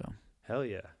 Definitely. So hell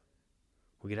yeah.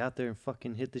 We'll get out there and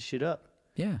fucking hit the shit up.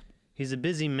 Yeah. He's a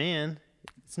busy man.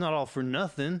 It's not all for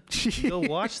nothing. Go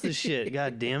watch the shit.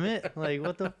 God damn it. Like,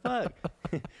 what the fuck?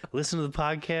 Listen to the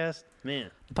podcast.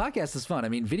 Man. The podcast is fun. I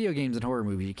mean, video games and horror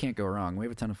movies, you can't go wrong. We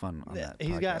have a ton of fun on that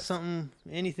He's podcast. got something,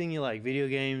 anything you like. Video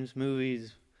games,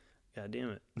 movies. God damn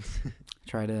it.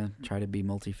 Try to be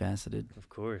multifaceted. Of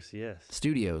course, yes.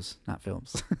 Studios, not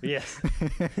films. Yes.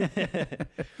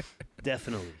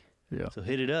 Definitely. Yeah. So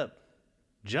hit it up.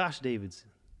 Josh Davidson.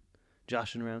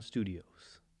 Josh and Around Studios.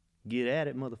 Get at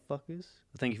it, motherfuckers.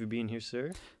 Thank you for being here,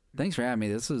 sir. Thanks for having me.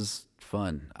 This was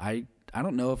fun. I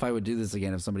don't know if I would do this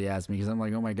again if somebody asked me, because I'm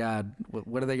like, oh my God,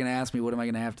 what are they going to ask me? What am I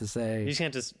going to have to say? You just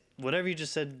can't whatever you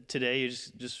just said today, you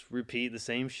just repeat the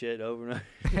same shit over and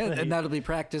over. And that'll be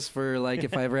practice for like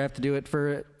if I ever have to do it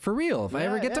for real, if I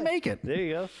ever get to make it. There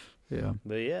you go. Yeah.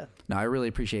 But yeah. No, I really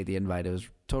appreciate the invite. It was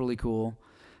totally cool.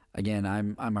 Again,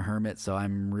 I'm a hermit, so I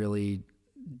really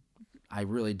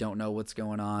don't know what's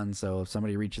going on. So if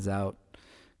somebody reaches out,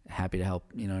 happy to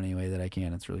help, in any way that I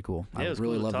can. It's really cool. Yeah, I really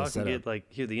cool to love talk the setup. and get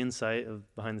hear the insight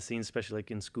of behind the scenes, especially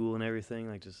like in school and everything,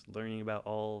 like just learning about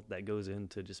all that goes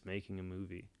into just making a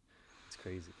movie. It's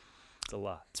crazy. It's a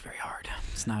lot. It's very hard.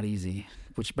 It's not easy.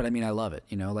 But I mean, I love it.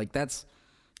 Like that's,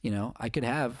 I could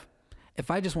have,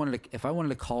 if I wanted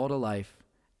to call it a life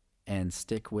and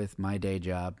stick with my day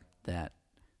job, that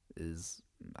is,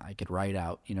 I could write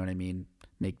out, you know what I mean?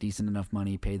 Make decent enough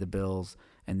money, pay the bills,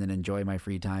 and then enjoy my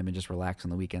free time and just relax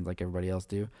on the weekends like everybody else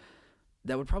do.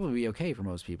 That would probably be okay for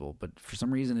most people. But for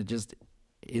some reason,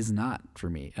 is not for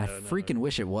me. I freaking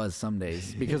wish it was some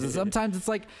days, because sometimes it's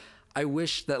like, I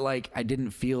wish that like I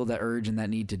didn't feel that urge and that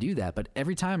need to do that. But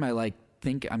every time I like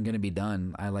think I'm going to be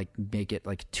done, I like make it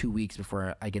like 2 weeks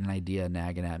before I get an idea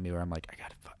nagging at me where I'm like, I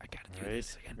gotta do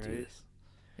this. I gotta do this.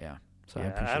 Yeah. So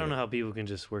I don't know how people can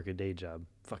just work a day job.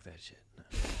 Fuck that shit.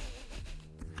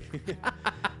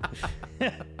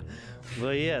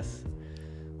 Well, yes.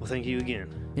 Well, thank you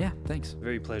again. Yeah, thanks.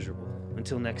 Very pleasurable.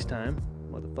 Until next time,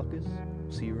 motherfuckers.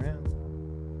 See you around.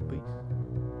 Peace.